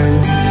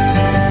stars.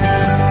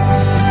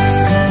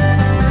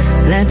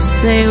 Let's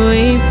say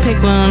we pick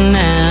one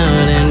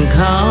out and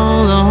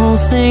call the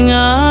whole thing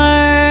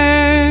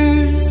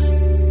ours.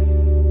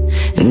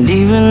 And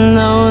even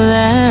though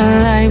that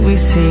light we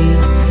see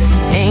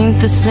ain't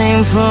the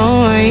same for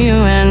you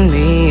and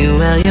me,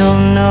 well,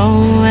 you'll know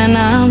and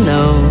I'll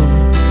know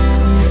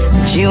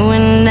that you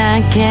and I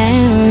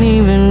can't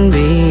even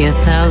be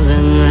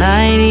 1,000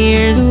 light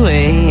years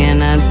away, and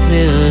I'd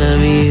still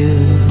love you.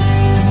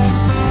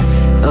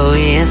 Oh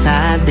yes,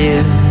 I do.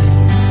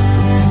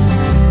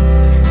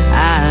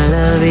 I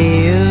love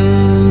you.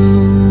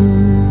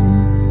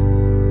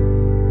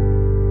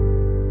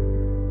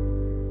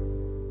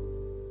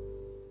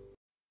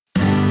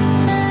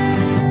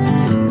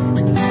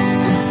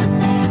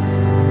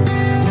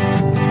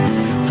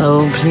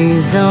 Oh,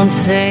 please don't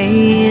say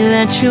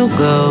that you'll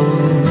go.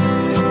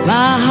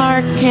 My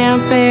heart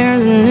can't bear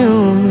the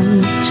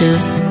news,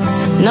 just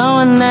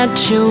knowing that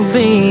you'll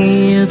be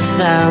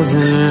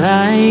 1,000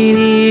 light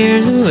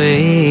years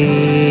away.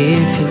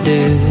 If you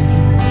do,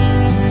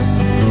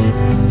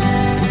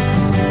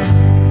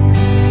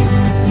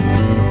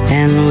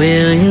 and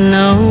will you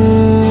know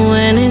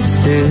when it's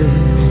through?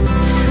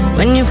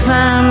 When you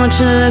find what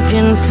you're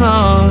looking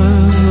for,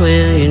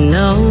 will you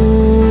know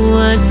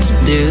what to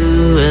do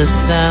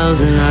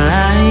 1,000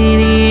 light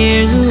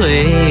years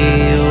away?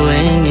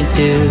 When you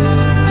do,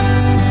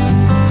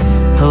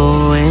 oh,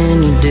 when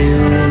you do.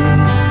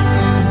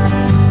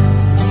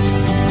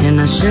 And I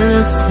I should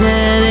have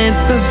said it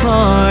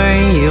before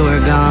you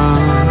were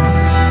gone.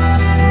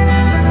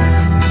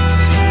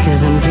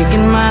 'Cause I'm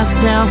kicking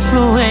myself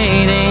for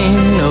waiting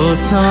oh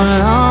so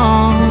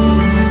long.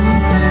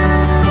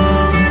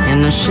 And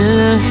I should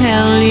have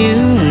held you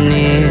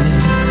near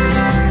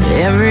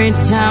every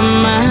time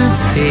I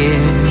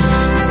feared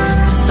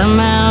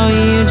somehow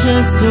you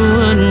just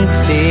wouldn't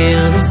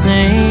feel the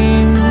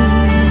same.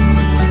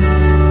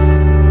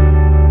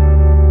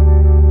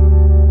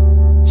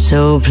 So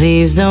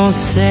please don't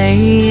say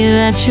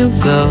that you'll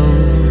go.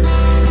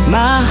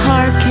 My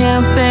heart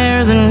can't bear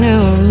the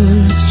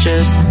news,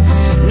 just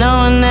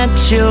knowing that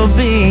you'll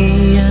be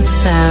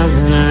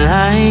 1,000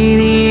 light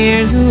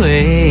years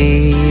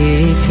away.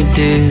 If you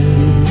do,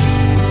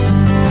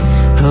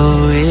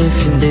 oh if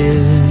you do.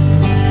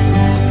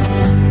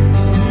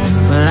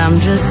 Well, I'm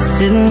just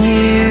sitting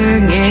here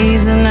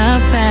gazing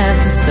up at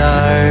the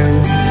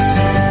stars.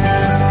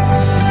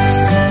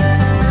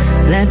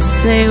 Let's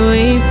say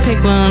we pick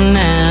one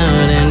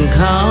out and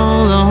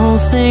call the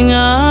whole thing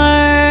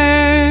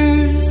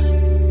ours.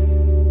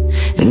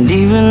 And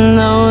even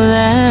though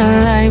that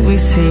light we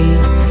see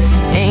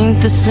ain't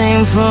the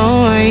same for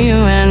you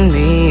and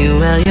me,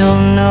 well,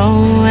 you'll know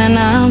and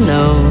I'll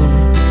know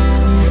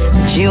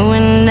that you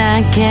and I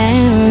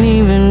can't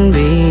even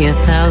be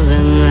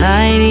 1,000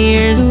 light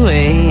years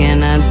away, and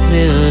I'd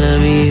still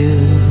love you.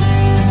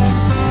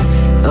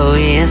 Oh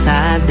yes,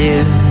 I do.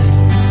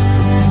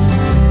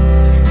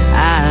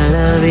 I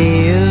love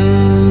you.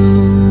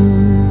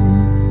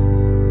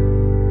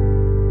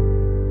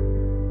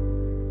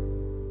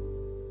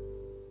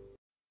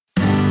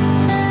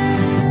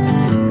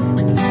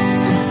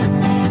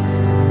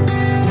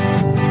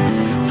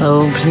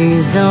 Oh,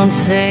 please don't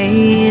say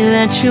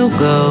that you'll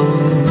go.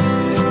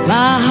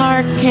 My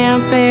heart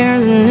can't bear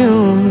the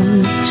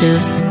news,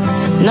 just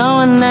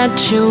knowing that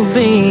you'll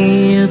be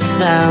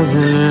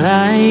 1,000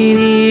 light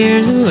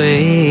years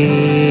away.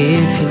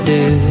 If you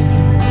do.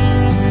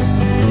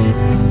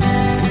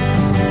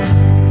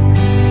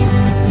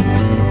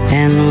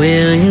 And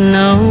will you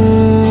know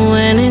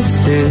when it's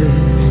through?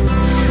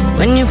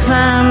 When you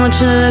find what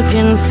you're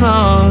looking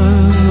for,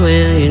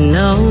 will you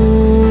know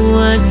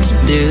what to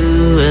do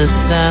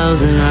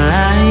 1,000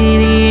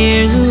 light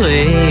years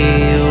away?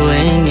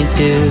 When you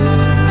do,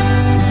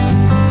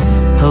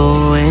 oh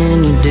when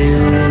you do.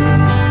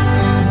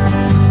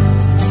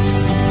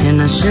 And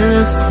I should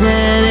have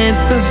said it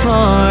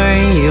before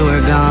you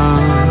were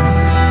gone.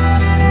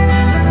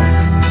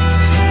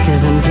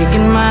 'Cause I'm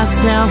kicking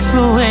myself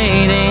for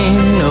waiting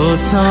oh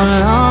so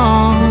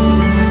long.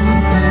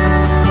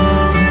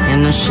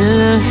 And I should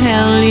have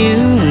held you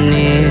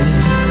near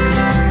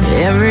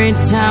every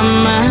time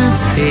I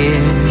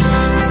feared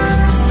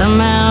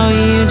somehow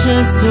you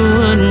just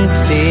wouldn't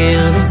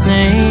feel the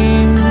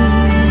same.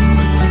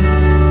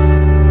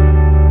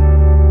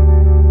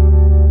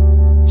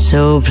 So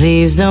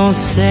please don't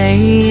say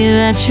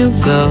that you'll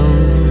go.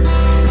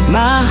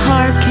 My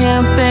heart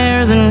can't bear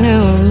the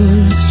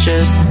news,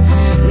 just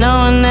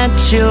knowing that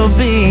you'll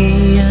be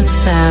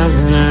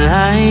 1,000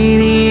 light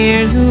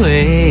years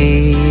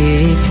away.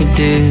 If you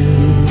do,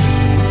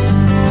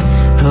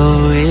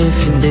 oh if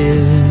you do.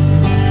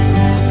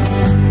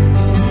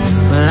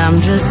 Well, I'm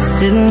just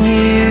sitting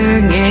here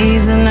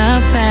gazing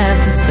up at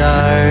the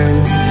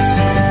stars.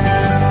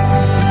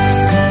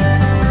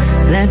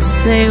 Let's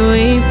say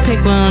we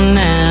pick one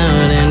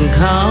out and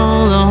call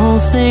the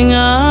whole thing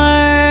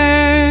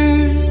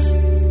ours.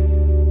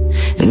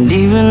 And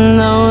even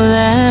though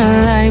that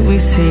light we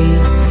see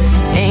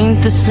ain't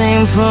the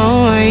same for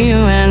you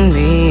and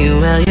me,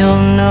 well,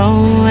 you'll know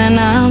and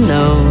I'll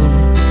know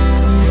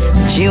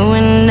that you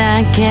and I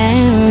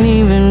can't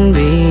even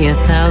be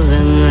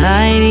 1,000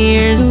 light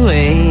years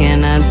away,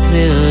 and I'd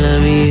still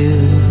love you.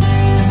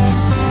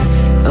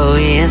 Oh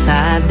yes,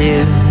 I do.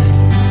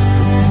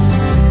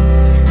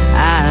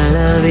 I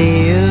love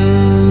you.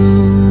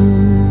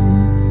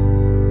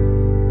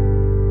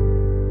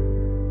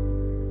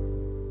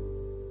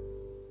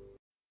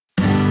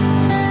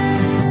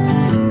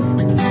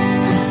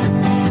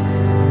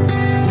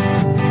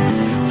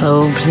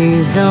 Oh,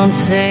 please don't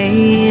say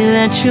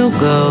that you'll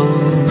go.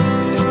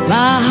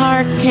 My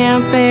heart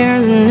can't bear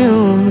the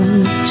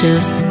news,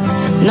 just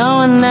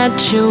knowing that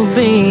you'll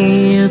be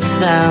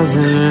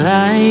 1,000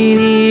 light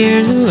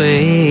years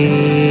away.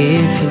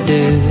 If you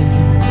do.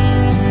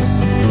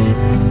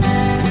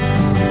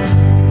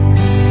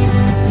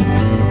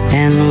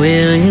 And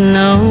will you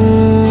know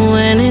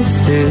when it's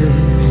through?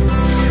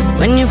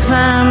 When you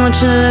find what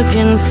you're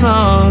looking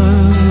for,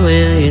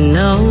 will you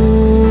know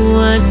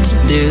what to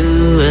do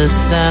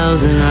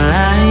 1,000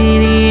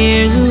 light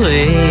years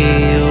away?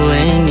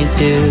 When you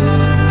do,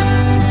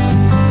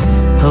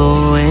 oh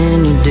when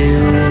you do.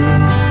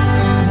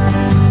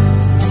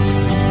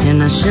 And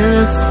I should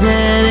have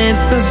said it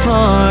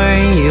before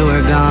you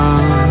were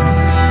gone.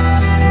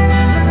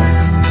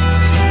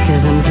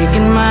 'Cause I'm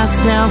kicking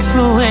myself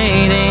for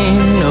waiting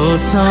oh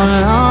so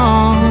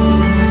long.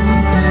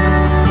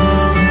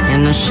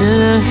 And I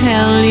should have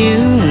held you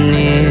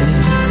near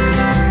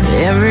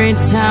every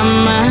time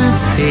I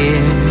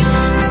feared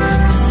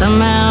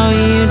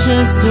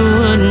just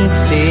wouldn't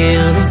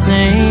feel the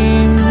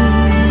same.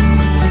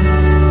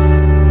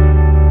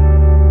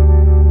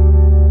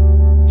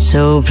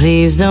 So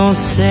please don't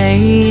say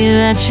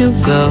that you'll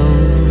go.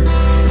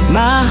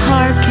 My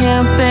heart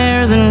can't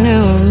bear the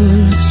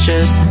news,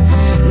 just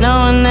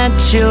knowing that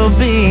you'll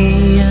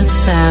be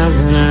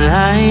 1,000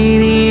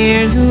 light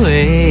years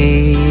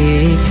away.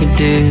 If you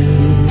do,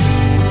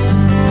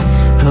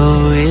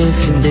 oh if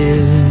you do.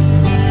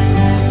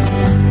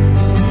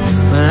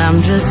 Well, I'm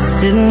just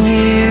sitting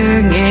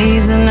here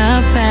gazing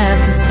up at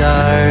the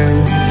stars.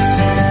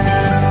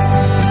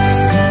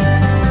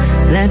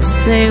 Let's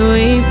say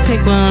we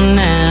pick one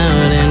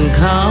out and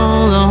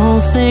call the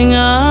whole thing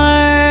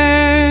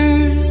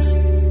ours.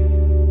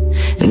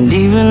 And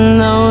even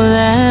though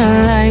that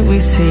light we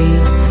see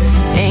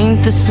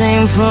ain't the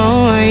same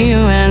for you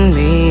and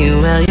me,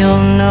 well,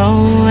 you'll know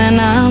and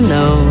I'll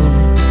know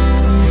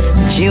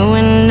that you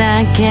and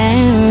I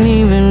can't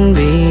even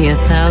be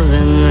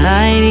 1,000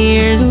 light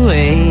years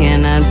away,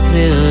 and I'd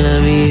still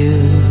love you.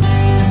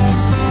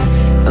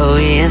 Oh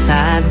yes,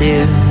 I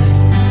do.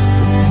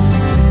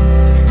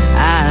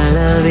 I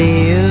love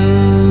you.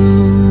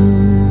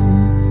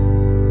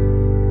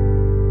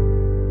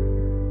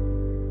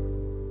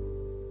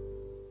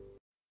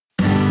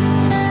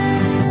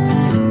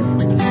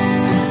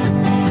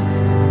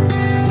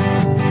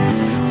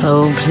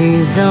 Oh,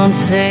 please don't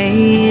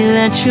say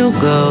that you'll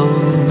go.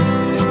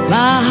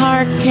 My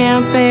heart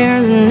can't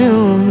bear the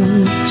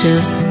news,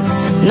 just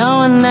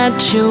knowing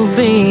that you'll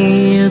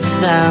be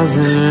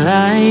 1,000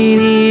 light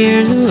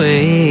years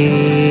away.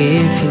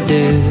 If you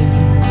do.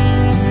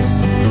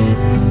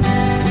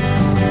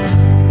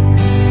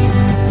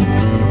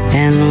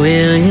 And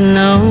will you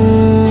know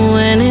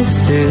when it's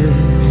through?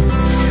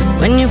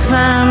 When you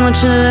find what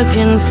you're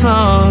looking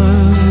for,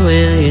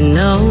 will you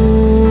know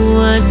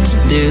what to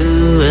do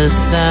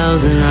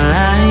 1,000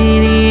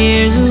 light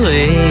years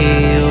away?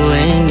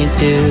 When you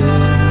do,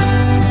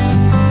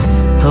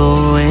 oh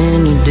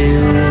when you do.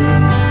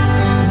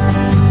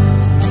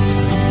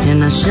 And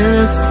I should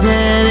have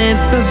said it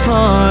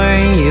before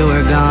you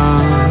were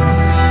gone,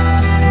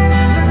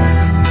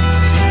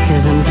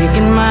 'cause I'm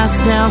kicking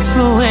myself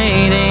for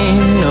waiting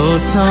oh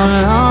so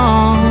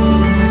long.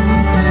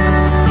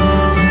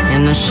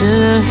 And I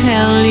should have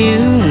held you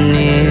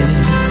near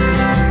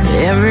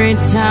every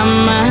time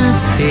I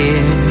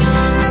feared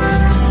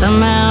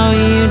somehow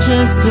you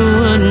just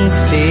wouldn't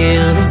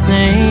feel the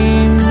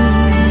same.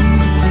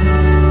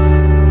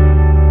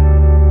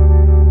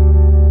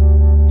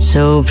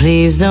 So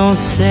please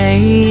don't say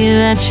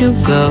that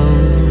you'll go.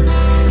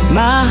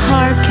 My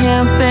heart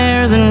can't bear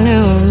the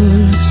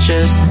news,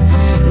 just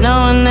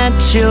knowing that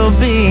you'll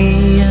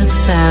be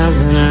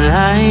 1,000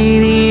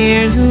 light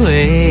years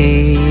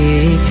away.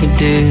 If you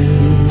do,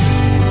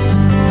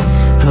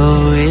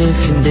 oh if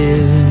you do.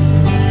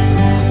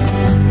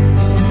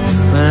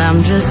 Well,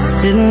 I'm just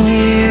sitting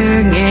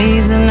here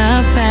gazing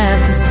up at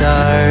the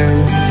stars.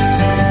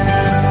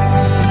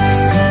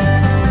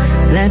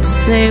 Let's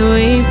say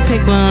we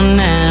pick one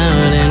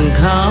out and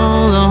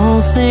call the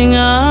whole thing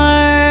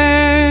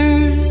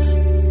ours.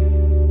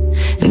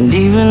 And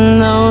even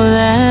though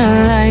that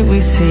light we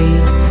see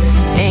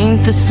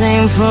ain't the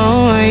same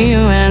for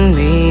you and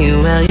me,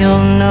 well,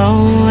 you'll know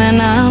and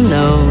I'll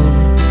know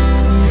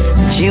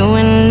that you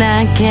and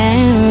I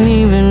can't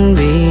even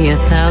be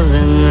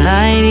 1,000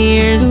 light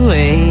years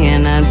away,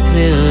 and I'd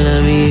still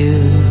love you.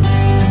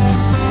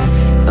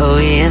 Oh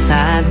yes,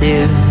 I do.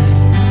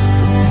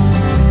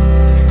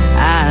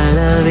 I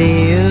love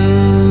you.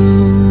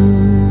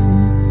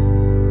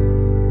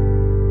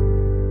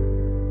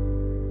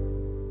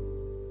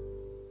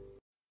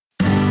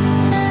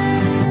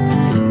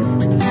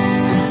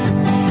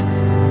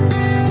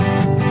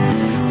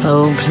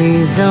 Oh,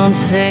 please don't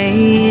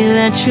say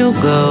that you'll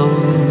go.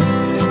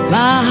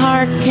 My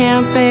heart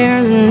can't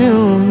bear the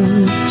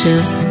news,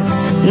 just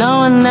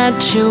knowing that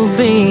you'll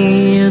be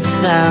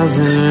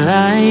 1,000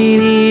 light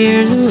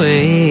years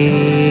away.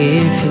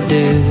 If you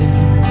do,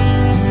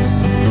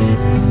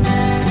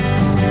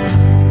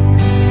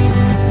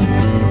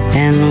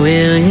 and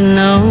will you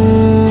know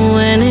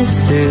when it's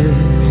through?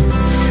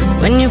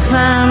 When you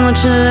find what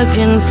you're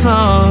looking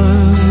for,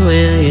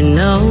 will you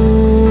know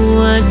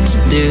what to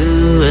do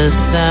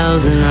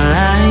 1,000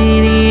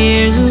 light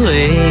years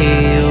away?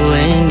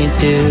 When you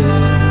do,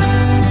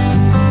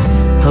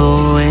 oh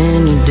when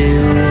you do.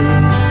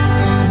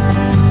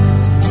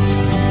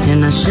 And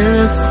I should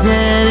have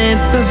said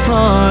it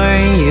before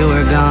you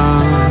were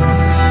gone,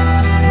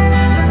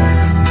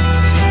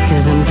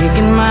 'cause I'm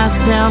kicking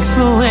myself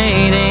for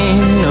waiting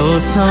oh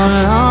so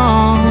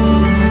long.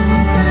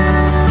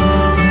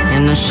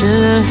 And I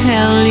should have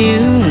held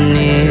you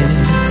near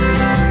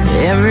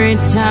every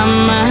time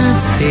I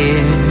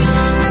feared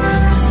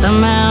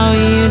somehow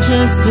you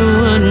just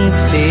wouldn't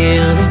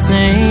feel the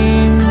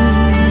same.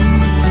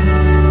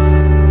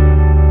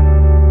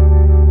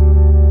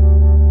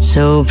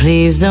 So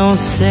please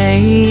don't say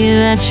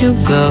that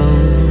you'll go.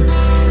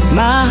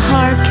 My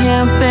heart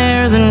can't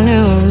bear the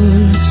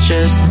news,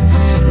 just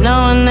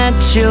knowing that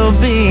you'll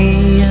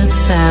be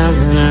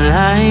 1,000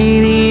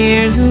 light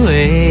years away.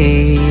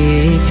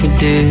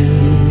 do.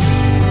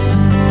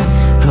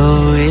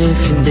 Oh, if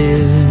you do.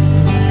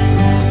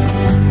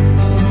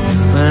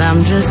 Well,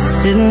 I'm just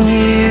sitting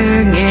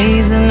here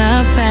gazing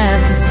up at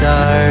the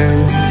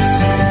stars.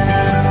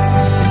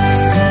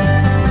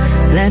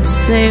 Let's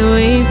say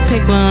we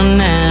pick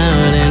one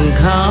out and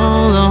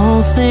call the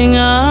whole thing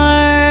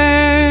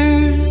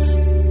ours.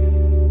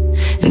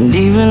 And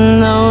even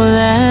though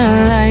that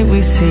light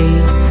we see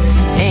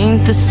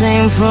ain't the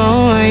same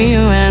for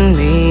you and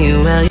me,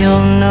 well,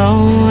 you'll know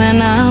and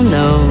I'll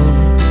know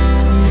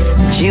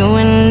that you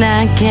and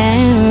I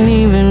can't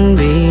even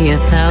be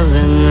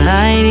 1,000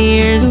 light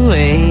years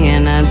away,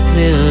 and I'd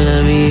still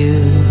love you.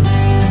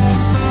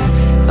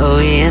 Oh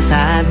yes,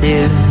 I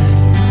do.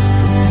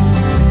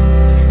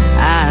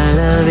 I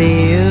love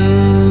you.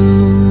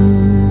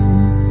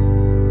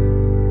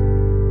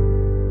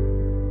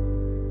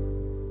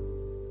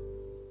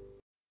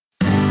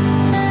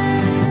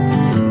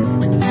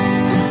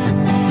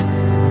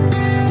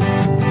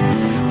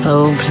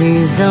 Oh,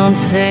 please don't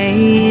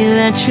say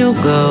that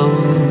you'll go.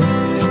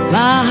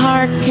 My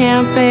heart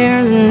can't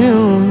bear the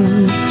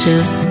news,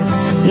 just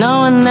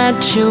knowing that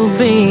you'll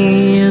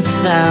be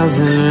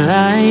 1,000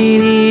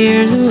 light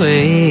years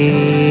away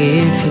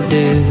if you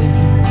do.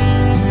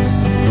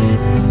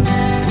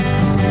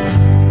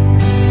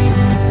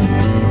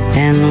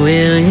 And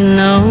will you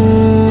know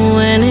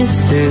when it's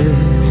through?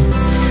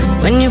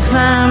 When you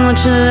find what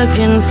you're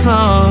looking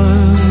for,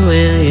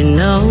 will you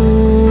know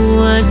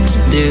what to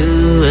do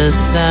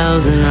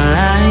 1,000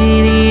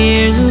 light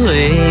years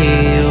away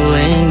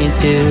when you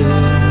do?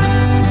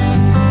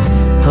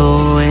 Oh,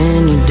 when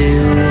you do.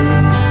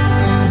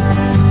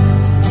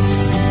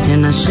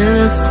 And I should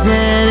have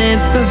said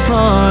it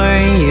before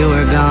you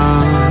were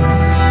gone,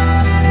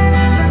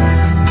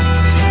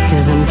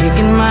 'cause I'm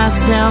kicking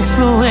myself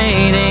for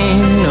waiting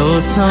oh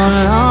so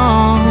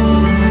long.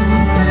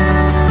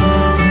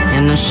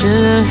 And I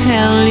should have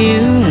held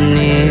you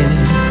near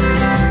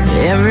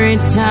every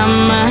time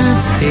I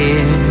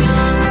feared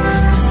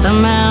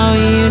somehow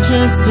you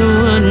just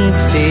wouldn't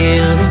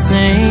feel the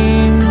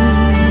same.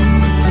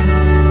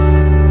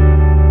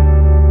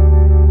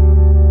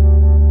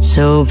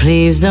 So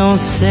please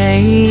don't say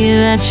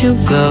that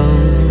you'll go.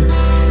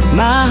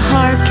 My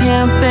heart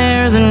can't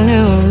bear the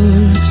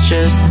news,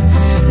 just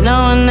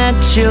knowing that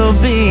you'll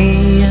be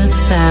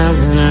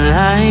 1,000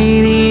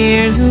 light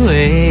years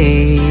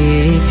away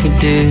if you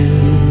do.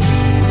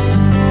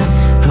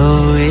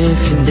 Oh, if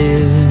you do.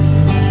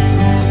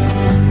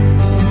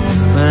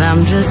 Well,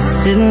 I'm just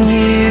sitting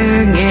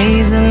here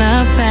gazing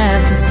up at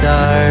the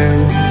stars.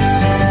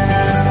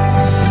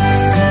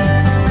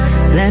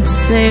 Let's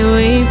say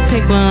we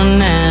pick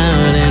one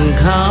out and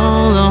call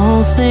the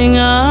whole thing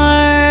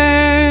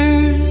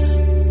ours.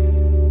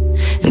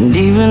 And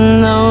even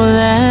though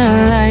that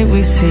light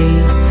we see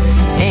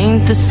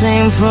ain't the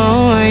same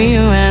for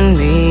you and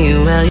me,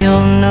 well,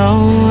 you'll know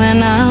and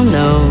I'll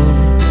know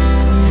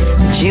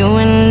that you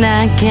and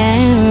I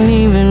can't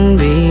even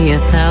be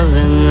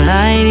 1,000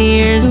 light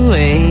years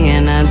away,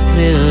 and I'd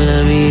still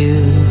love you.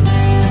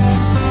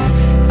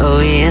 Oh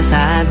yes,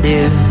 I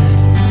do.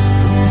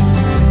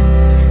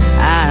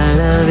 I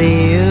love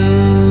you.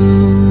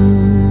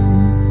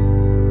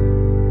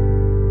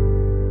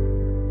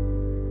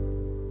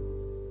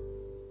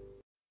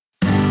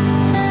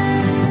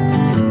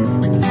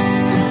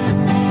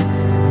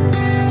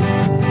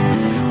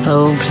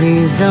 Oh,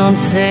 please don't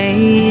say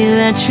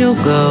that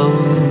you'll go.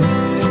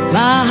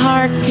 My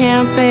heart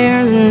can't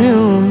bear the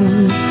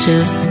news,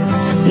 just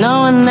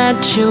knowing that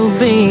you'll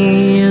be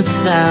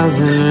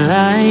 1,000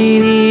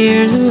 light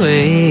years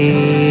away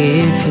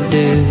if you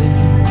do.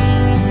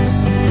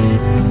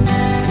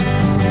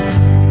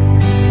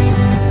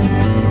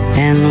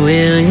 And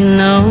will you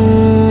know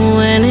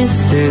when it's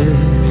through?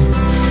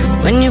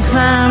 When you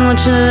find what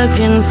you're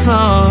looking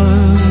for,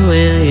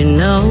 will you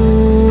know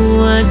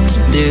what to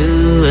do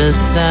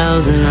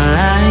 1,000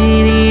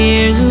 light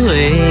years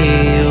away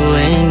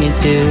when you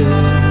do?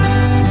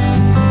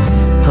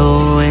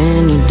 Oh,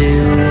 when you do.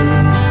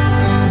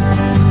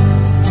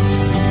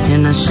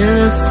 And I should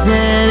have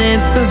said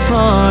it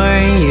before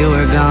you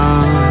were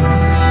gone,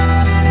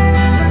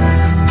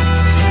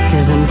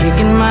 'cause I'm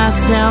kicking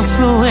myself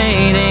for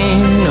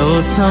waiting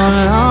oh so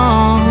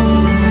long.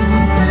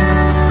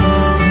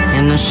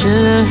 And I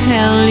should have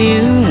held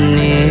you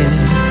near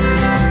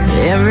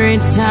every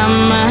time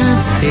I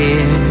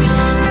feared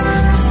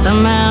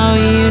somehow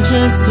you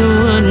just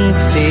wouldn't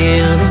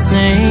feel the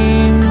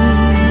same.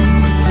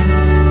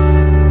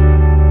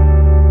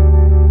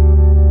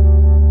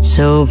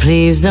 So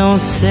please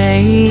don't say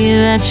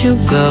that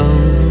you'll go.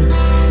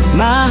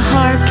 My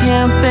heart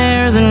can't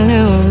bear the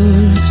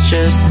news,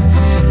 just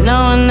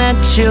knowing that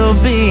you'll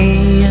be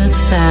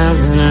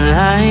 1,000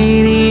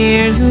 light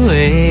years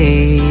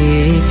away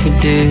if you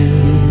do.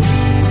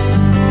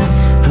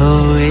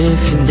 Oh,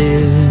 if you do.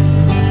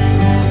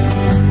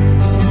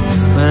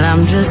 Well,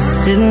 I'm just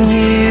sitting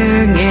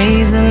here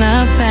gazing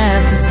up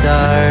at the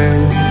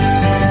stars.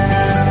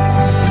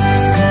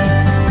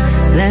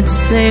 Let's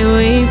say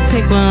we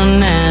pick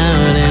one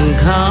out and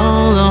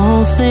call the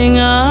whole thing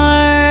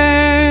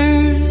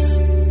ours.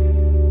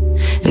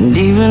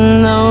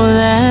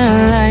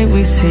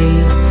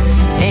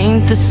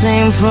 the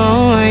same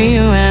for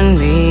you and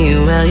me.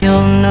 Well,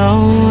 you'll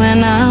know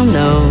and I'll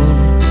know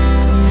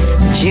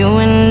that you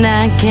and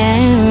I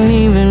can't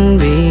even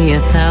be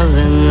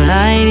 1,000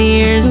 light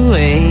years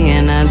away,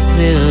 and I'd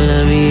still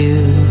love you.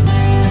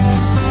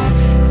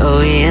 Oh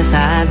yes,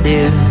 I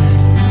do.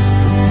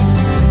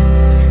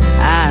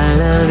 I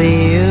love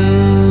you.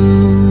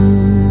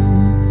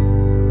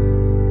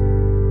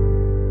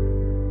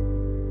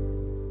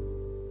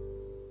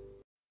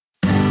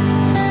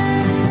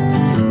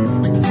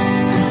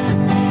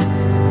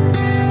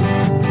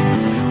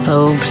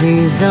 Oh,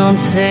 please don't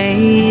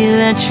say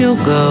that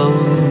you'll go.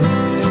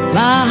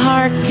 My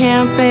heart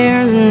can't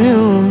bear the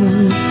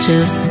news,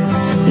 just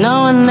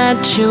knowing that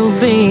you'll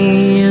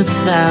be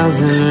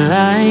 1,000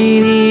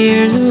 light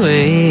years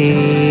away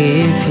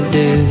if you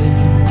do.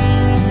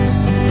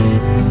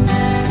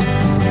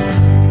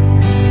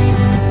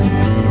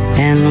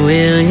 And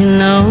will you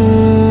know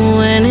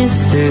when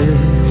it's through?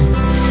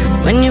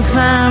 When you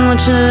find what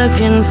you're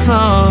looking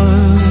for,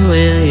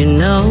 will you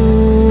know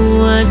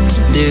what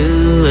to do?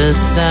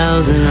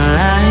 1,000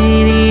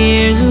 light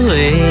years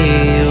away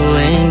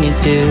when you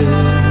do.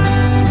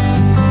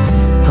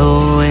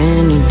 Oh,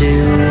 when you do.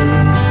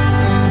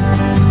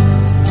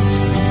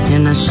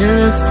 And I should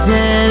have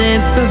said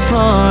it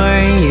before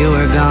you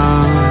were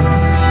gone,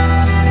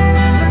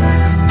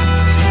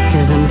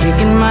 'cause I'm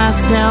kicking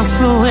myself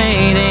for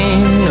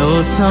waiting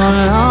oh so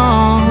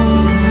long.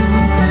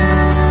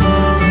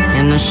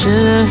 And I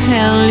should have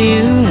held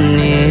you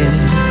near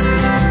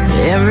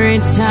every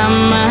time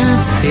I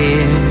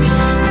fear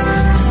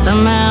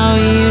somehow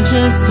you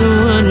just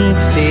wouldn't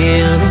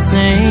feel the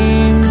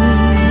same.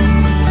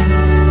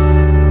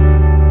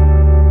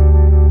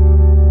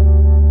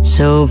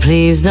 So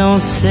please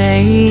don't say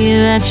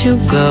that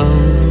you'll go.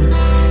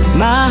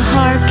 My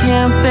heart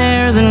can't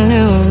bear the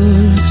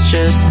news,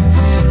 just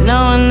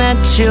knowing that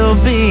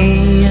you'll be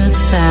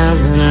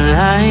 1,000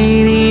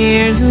 light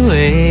years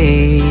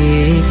away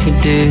if you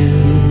do.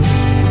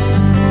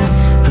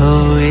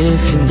 Oh,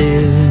 if you do.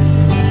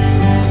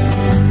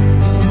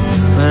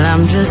 Well,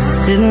 I'm just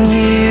sitting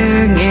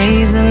here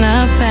gazing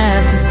up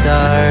at the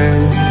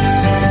stars.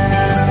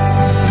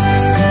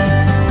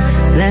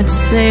 Let's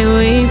say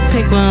we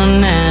pick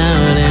one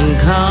out and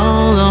call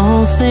the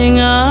whole thing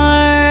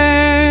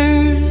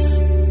ours.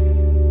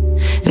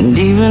 And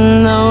even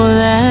though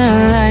that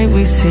light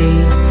we see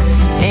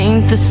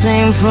ain't the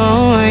same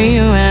for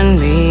you and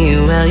me,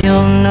 well,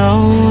 you'll know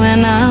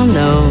and I'll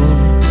know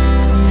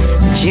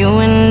that you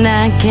and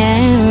I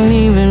can't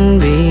even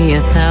be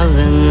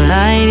 1,000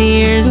 light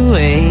years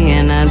away,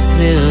 and I'd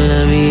still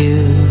love you.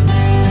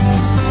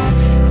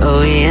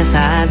 Oh yes,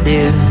 I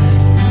do.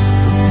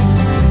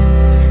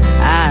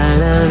 I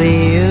love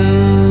you.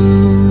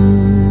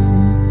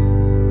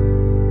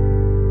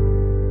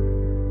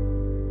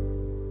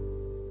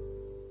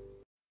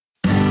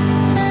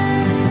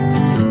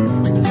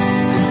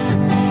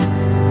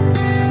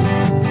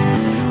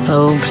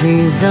 Oh,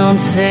 please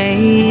don't say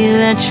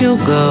that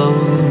you'll go.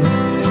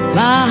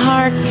 My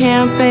heart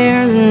can't bear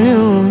the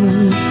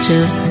news,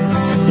 just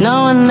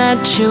knowing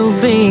that you'll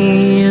be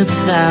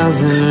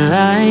 1,000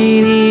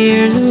 light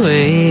years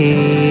away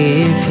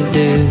if you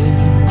do.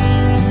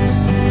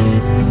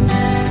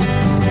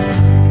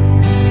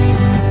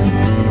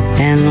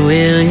 And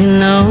will you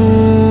know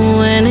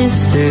when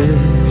it's through?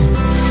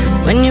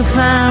 When you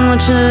find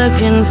what you're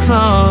looking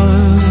for,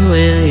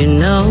 will you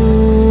know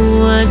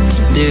what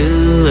to do?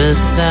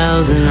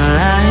 1,000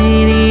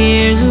 light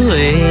years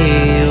away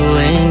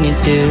when you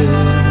do.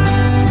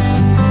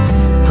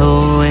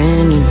 Oh,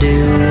 when you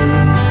do.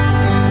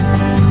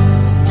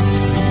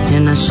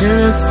 And I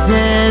should have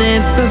said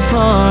it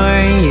before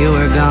you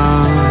were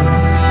gone,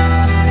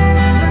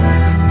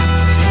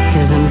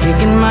 'cause I'm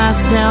kicking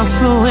myself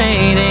for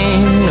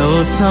waiting oh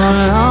so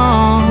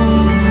long.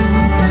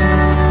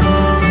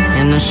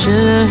 And I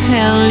should have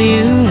held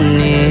you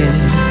near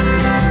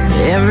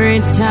every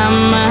time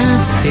I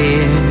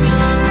fear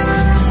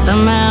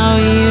somehow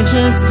you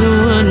just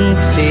wouldn't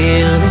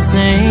feel the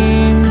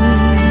same.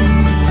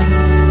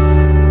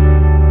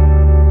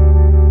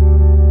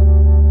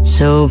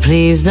 So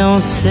please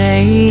don't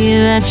say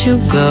that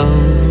you'll go.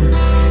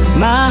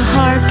 My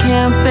heart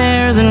can't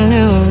bear the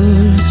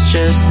news,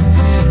 just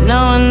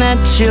knowing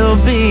that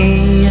you'll be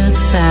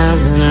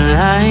 1,000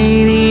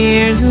 light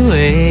years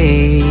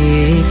away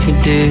if you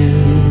do.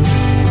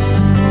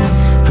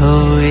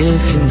 Oh,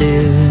 if you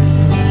do.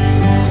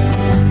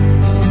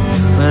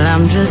 Well,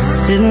 I'm just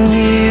sitting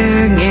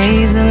here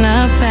gazing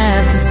up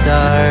at the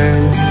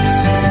stars.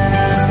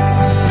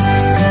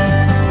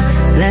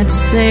 Let's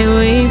say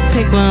we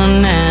pick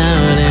one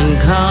out and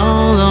call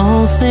the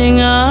whole thing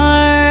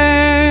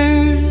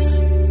ours.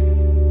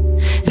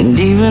 And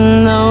even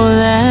though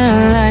that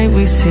light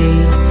we see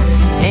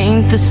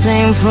ain't the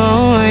same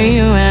for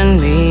you and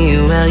me,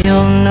 well,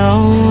 you'll know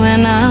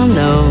and I'll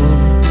know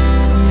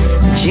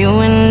that you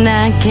and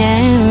I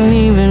can't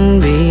even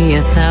be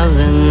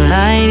 1,000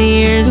 light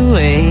years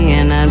away,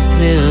 and I'd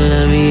still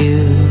love you.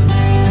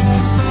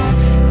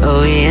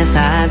 Oh yes,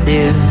 I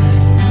do.